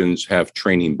organizations have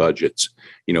training budgets,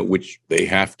 which they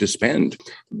have to spend.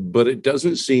 But it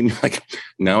doesn't seem like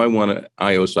now I want an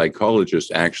IO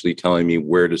psychologist actually telling me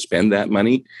where to spend that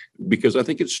money, because I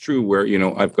think it's true where,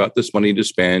 I've got this money to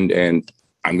spend and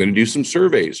I'm going to do some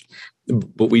surveys.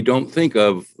 But we don't think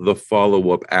of the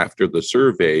follow-up after the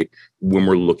survey when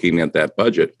we're looking at that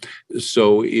budget.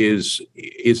 So is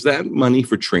that money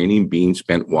for training being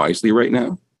spent wisely right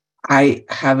now? I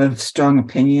have a strong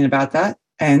opinion about that.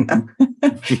 And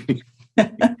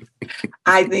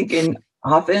I think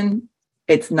often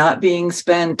it's not being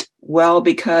spent well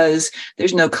because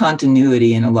there's no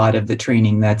continuity in a lot of the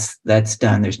training that's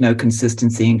done. There's no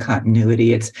consistency and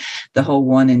continuity. It's the whole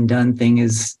one and done thing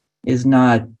is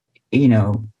not,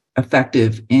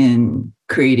 effective in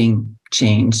creating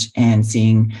change and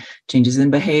seeing changes in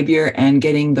behavior and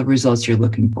getting the results you're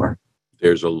looking for.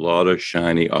 There's a lot of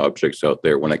shiny objects out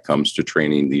there when it comes to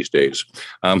training these days.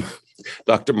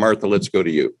 Dr. Martha, let's go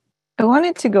to you. I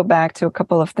wanted to go back to a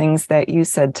couple of things that you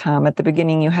said, Tom. At the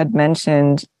beginning, you had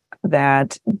mentioned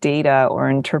that data or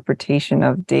interpretation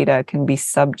of data can be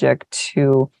subject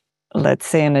to, let's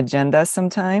say, an agenda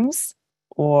sometimes,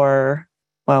 or,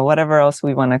 well, whatever else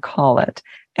we want to call it.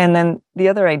 And then the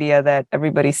other idea that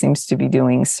everybody seems to be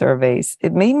doing surveys.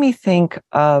 It made me think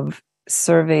of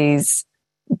surveys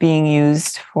being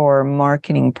used for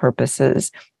marketing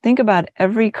purposes. Think about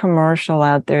every commercial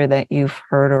out there that you've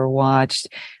heard or watched,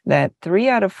 that 3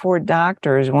 out of 4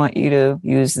 doctors want you to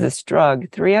use this drug.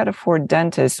 3 out of 4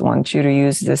 dentists want you to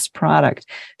use this product.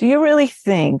 Do you really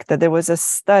think that there was a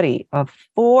study of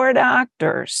 4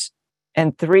 doctors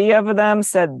and 3 of them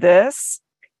said this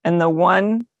and the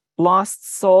one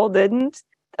lost soul didn't?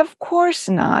 Of course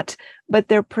not. But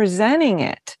they're presenting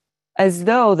it as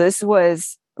though this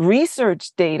was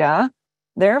research data.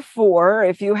 Therefore,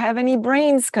 if you have any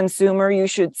brains, consumer, you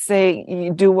should say,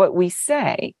 you do what we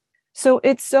say. So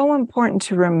it's so important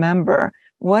to remember,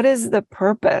 what is the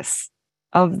purpose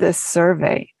of this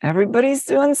survey? Everybody's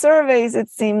doing surveys. It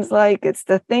seems like it's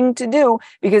the thing to do,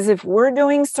 because if we're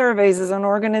doing surveys as an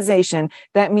organization,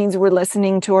 that means we're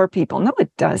listening to our people. No,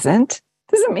 it doesn't.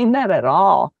 It doesn't mean that at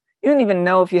all. You don't even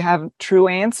know if you have true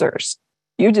answers.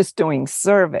 You're just doing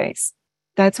surveys.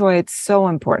 That's why it's so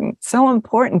important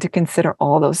to consider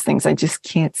all those things. I just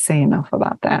can't say enough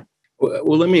about that.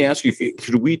 Well, let me ask you,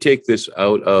 could we take this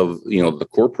out of, the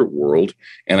corporate world?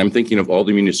 And I'm thinking of all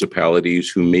the municipalities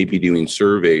who may be doing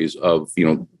surveys of,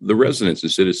 the residents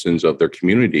and citizens of their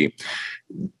community.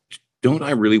 Don't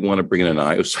I really want to bring in an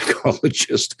IO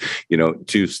psychologist,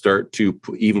 to start to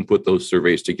even put those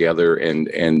surveys together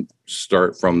and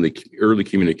start from the early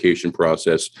communication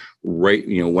process, right,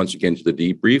 once again to the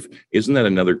debrief? Isn't that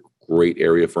another great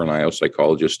area for an IO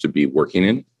psychologist to be working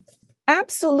in?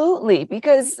 Absolutely,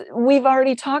 because we've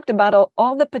already talked about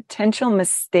all the potential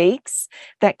mistakes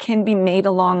that can be made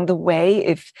along the way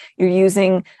if you're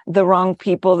using the wrong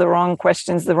people, the wrong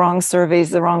questions, the wrong surveys,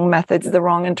 the wrong methods, the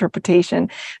wrong interpretation.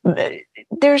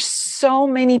 There's so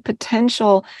many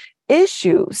potential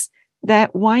issues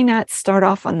that why not start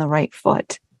off on the right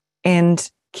foot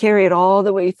and carry it all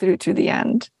the way through to the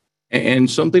end. And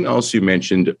something else you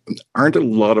mentioned, aren't a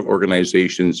lot of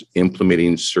organizations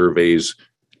implementing surveys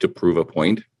to prove a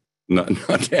point, not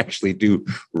to actually do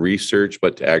research,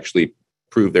 but to actually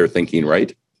prove their thinking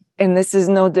right? And this is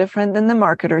no different than the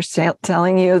marketers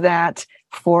telling you that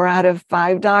 4 out of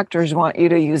 5 doctors want you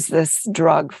to use this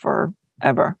drug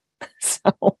forever.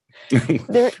 So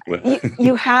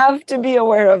you have to be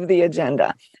aware of the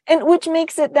agenda, and which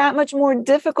makes it that much more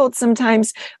difficult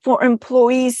sometimes for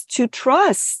employees to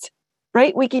trust,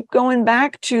 right? We keep going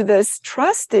back to this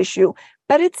trust issue,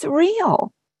 but it's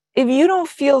real. If you don't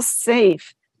feel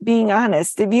safe being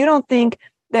honest, if you don't think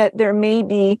that there may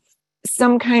be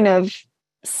some kind of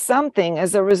something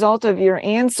as a result of your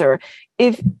answer,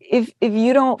 if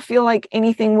you don't feel like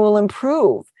anything will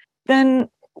improve, then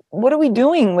what are we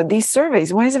doing with these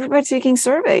surveys? Why is everybody taking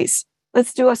surveys?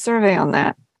 Let's do a survey on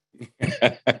that.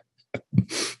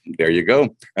 There you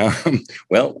go.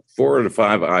 Well, 4 out of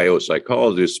 5 IO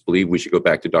psychologists believe we should go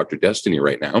back to Dr. Destiny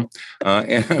right now.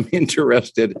 And I'm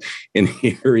interested in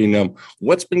hearing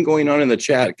what's been going on in the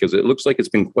chat, because it looks like it's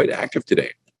been quite active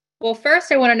today. Well,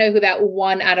 first, I want to know who that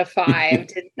 1 out of 5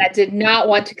 that did not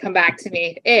want to come back to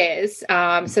me is, so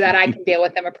that I can deal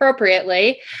with them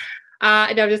appropriately. No,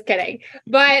 I'm just kidding.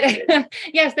 But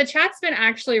yes, the chat's been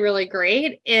actually really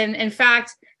great. And in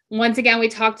fact, once again, we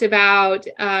talked about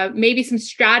maybe some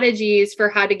strategies for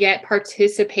how to get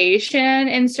participation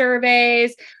in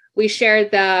surveys. We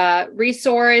shared the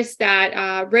resource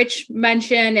that Rich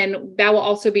mentioned, and that will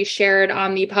also be shared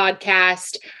on the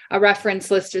podcast, a reference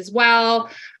list as well.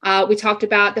 We talked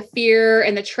about the fear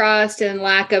and the trust and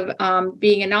lack of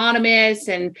being anonymous,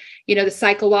 and, the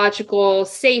psychological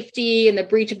safety and the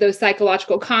breach of those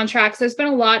psychological contracts. There's been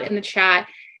a lot in the chat.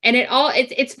 And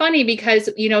it's funny because,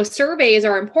 surveys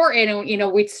are important.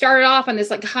 And, we started off on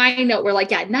this high note. We're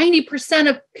 90%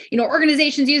 of,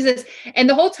 organizations use this. And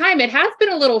the whole time it has been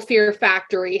a little fear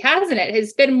factory, hasn't it?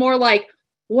 It's been more like,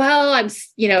 well, I'm,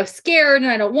 scared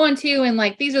and I don't want to.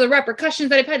 And these are the repercussions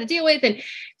that I've had to deal with. And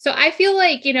so I feel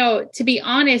like, to be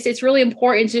honest, it's really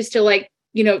important just to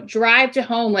drive to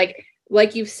home,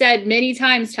 like you've said many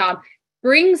times, Tom,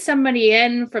 bring somebody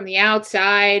in from the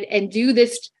outside and do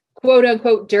this quote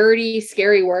unquote dirty,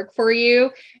 scary work for you.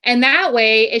 And that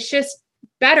way it's just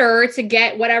better to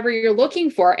get whatever you're looking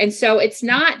for. And so it's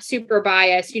not super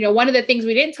biased. One of the things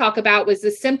we didn't talk about was the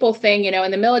simple thing,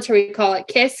 in the military, we call it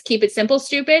KISS, keep it simple,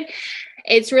 stupid.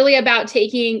 It's really about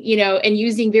taking, and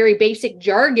using very basic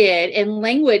jargon and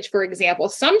language, for example.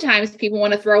 Sometimes people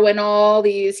want to throw in all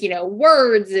these,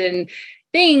 words and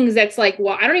things that's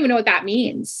well, I don't even know what that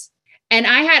means. And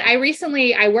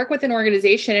I work with an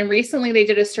organization, and recently they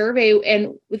did a survey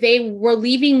and they were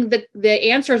leaving the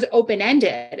answers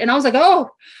open-ended. And I was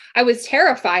I was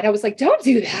terrified. I was don't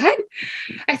do that.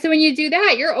 I said, when you do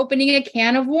that, you're opening a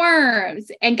can of worms.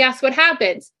 And guess what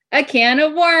happens? A can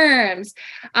of worms.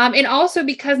 And also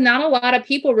because not a lot of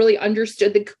people really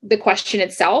understood the question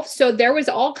itself. So there was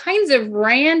all kinds of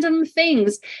random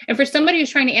things. And for somebody who's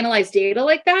trying to analyze data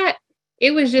like that,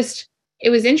 it was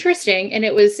interesting and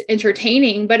it was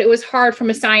entertaining, but it was hard from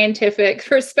a scientific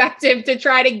perspective to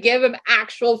try to give them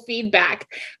actual feedback,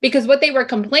 because what they were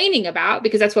complaining about,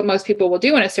 because that's what most people will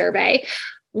do in a survey,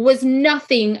 was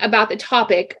nothing about the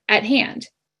topic at hand.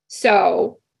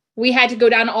 So we had to go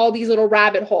down all these little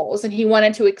rabbit holes, and he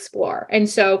wanted to explore. And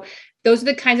so those are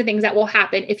the kinds of things that will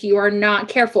happen if you are not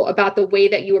careful about the way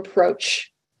that you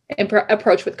approach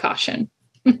with caution.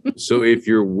 So if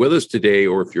you're with us today,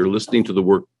 or if you're listening to the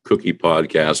Work Cookie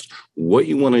podcast, what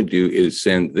you want to do is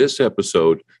send this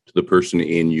episode to the person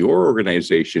in your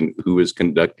organization who is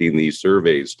conducting these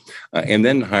surveys, and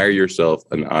then hire yourself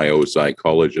an IO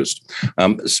psychologist.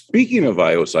 Speaking of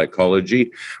IO psychology,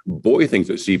 boy,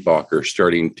 things at CBOC are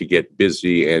starting to get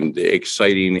busy and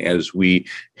exciting as we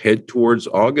head towards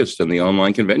August and the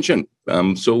online convention.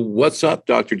 So what's up,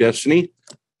 Dr. Destiny?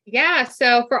 Yeah.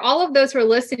 So for all of those who are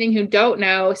listening who don't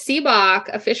know,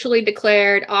 CBOC officially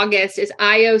declared August is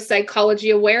IO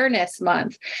Psychology Awareness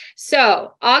Month.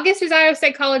 So August is IO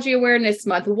Psychology Awareness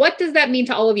Month. What does that mean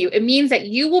to all of you? It means that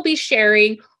you will be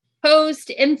sharing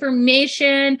post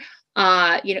information,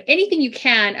 anything you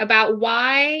can about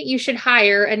why you should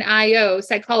hire an IO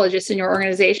psychologist in your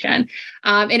organization.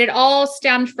 And it all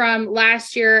stemmed from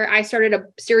last year. I started a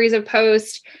series of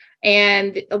posts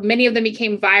and many of them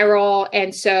became viral.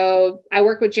 And so I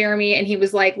worked with Jeremy, and he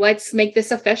was like, let's make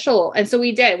this official. And so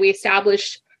we did. We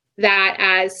established that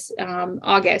as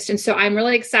August. And so I'm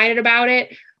really excited about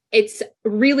it. It's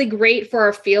really great for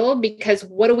our field, because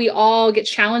what do we all get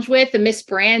challenged with? The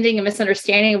misbranding and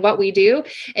misunderstanding of what we do.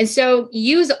 And so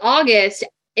use August.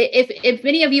 If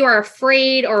many of you are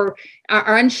afraid or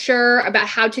are unsure about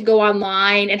how to go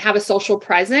online and have a social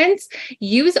presence,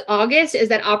 use August as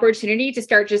that opportunity to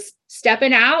start just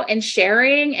stepping out and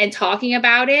sharing and talking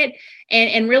about it,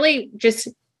 and really just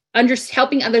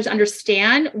helping others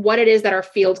understand what it is that our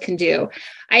field can do.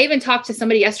 I even talked to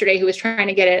somebody yesterday who was trying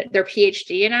to get their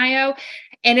PhD in IO.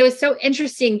 And it was so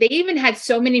interesting. They even had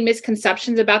so many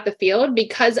misconceptions about the field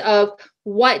because of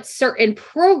what certain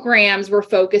programs were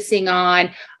focusing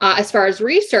on as far as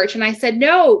research. And I said,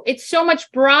 no, it's so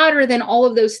much broader than all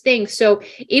of those things. So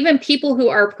even people who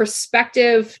are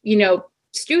prospective,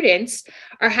 students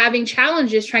are having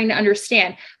challenges trying to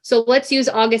understand. So let's use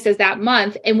August as that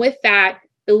month. And with that,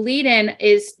 the lead-in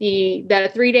is the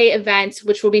 3-day event,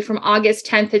 which will be from August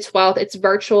 10th to 12th. It's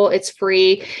virtual. It's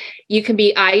free. You can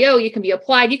be IO. You can be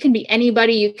applied. You can be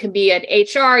anybody. You can be an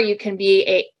HR. You can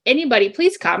be anybody.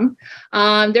 Please come.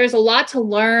 There's a lot to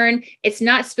learn. It's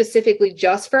not specifically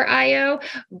just for IO,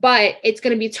 but it's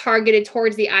going to be targeted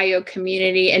towards the IO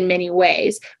community in many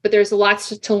ways. But there's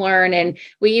lots to learn. And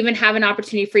we even have an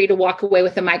opportunity for you to walk away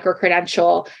with a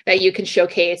micro-credential that you can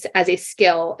showcase as a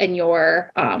skill in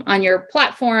your on your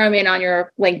platform and on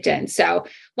your LinkedIn. So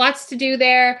lots to do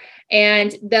there.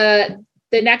 And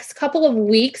the next couple of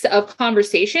weeks of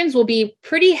conversations will be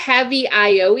pretty heavy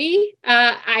IO-y,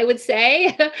 I would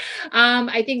say.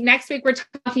 I think next week we're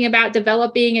talking about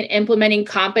developing and implementing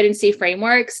competency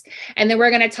frameworks. And then we're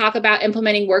going to talk about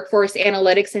implementing workforce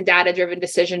analytics and data-driven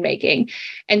decision-making.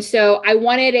 And so I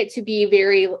wanted it to be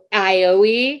very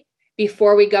IO-y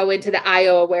before we go into the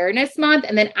IO Awareness Month.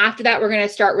 And then after that, we're going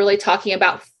to start really talking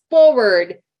about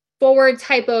forward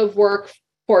type of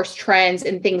workforce trends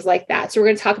and things like that. So we're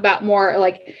going to talk about more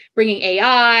like bringing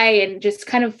AI and just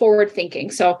kind of forward thinking.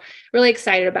 So really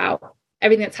excited about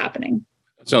everything that's happening.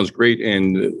 That sounds great.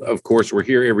 And of course, we're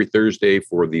here every Thursday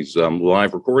for these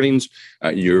live recordings.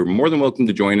 You're more than welcome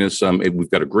to join us. We've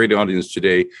got a great audience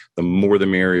today. The more the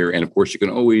merrier. And of course, you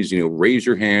can always, raise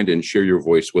your hand and share your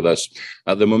voice with us.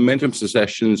 The Momentum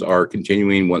sessions are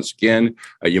continuing once again.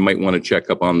 You might want to check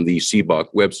up on the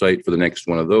CBOC website for the next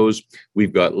one of those.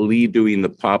 We've got Lee doing the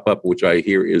pop-up, which I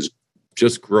hear is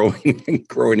just growing and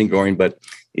growing and growing. But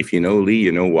if you know Lee,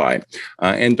 you know why.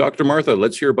 And Dr. Martha,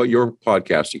 let's hear about your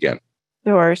podcast again.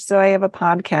 Sure. So I have a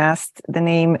podcast. The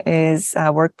name is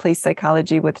Workplace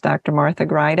Psychology with Dr. Martha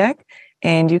Grydek,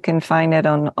 and you can find it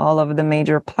on all of the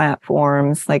major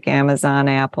platforms like Amazon,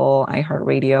 Apple,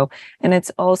 iHeartRadio, and it's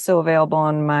also available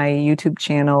on my YouTube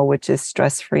channel, which is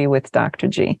Stress Free with Dr.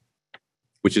 G.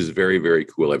 Which is very, very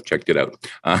cool. I've checked it out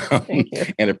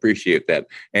and appreciate that.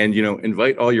 And,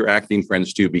 invite all your acting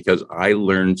friends too, because I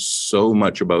learned so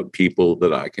much about people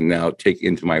that I can now take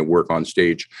into my work on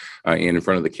stage in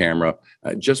front of the camera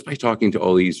just by talking to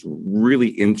all these really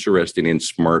interesting and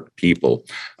smart people.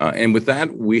 And with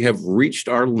that, we have reached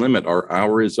our limit. Our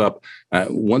hour is up.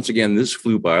 Once again, this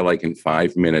flew by like in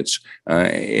 5 minutes,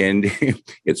 and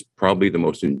it's probably the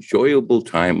most enjoyable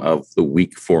time of the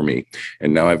week for me.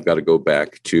 And now I've got to go back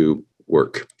to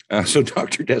work. So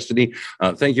Dr. Destiny,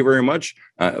 thank you very much.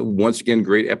 Once again,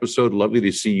 great episode. Lovely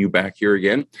to see you back here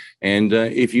again. And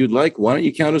if you'd like, why don't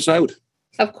you count us out?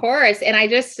 Of course. And I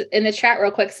just, in the chat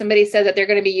real quick, somebody said that they're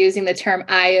going to be using the term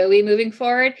IOE moving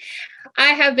forward. I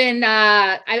have been,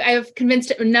 I've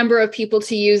convinced a number of people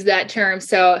to use that term.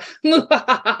 So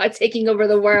taking over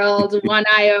the world, one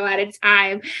IO at a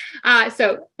time.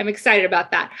 So I'm excited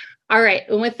about that. All right.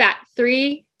 And with that,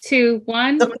 3, 2,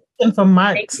 1. From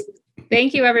Marx.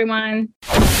 Thank you, everyone.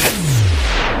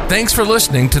 Thanks for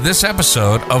listening to this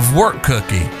episode of Work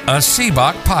Cookie, a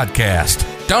CBOC podcast.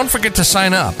 Don't forget to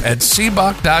sign up at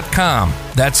cboc.com.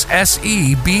 That's SEBOC.com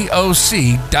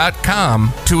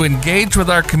to engage with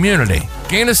our community,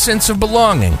 gain a sense of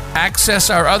belonging, access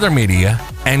our other media,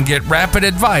 and get rapid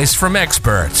advice from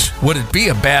experts. Would it be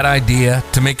a bad idea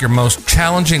to make your most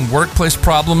challenging workplace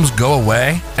problems go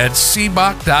away? At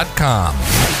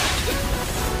cboc.com.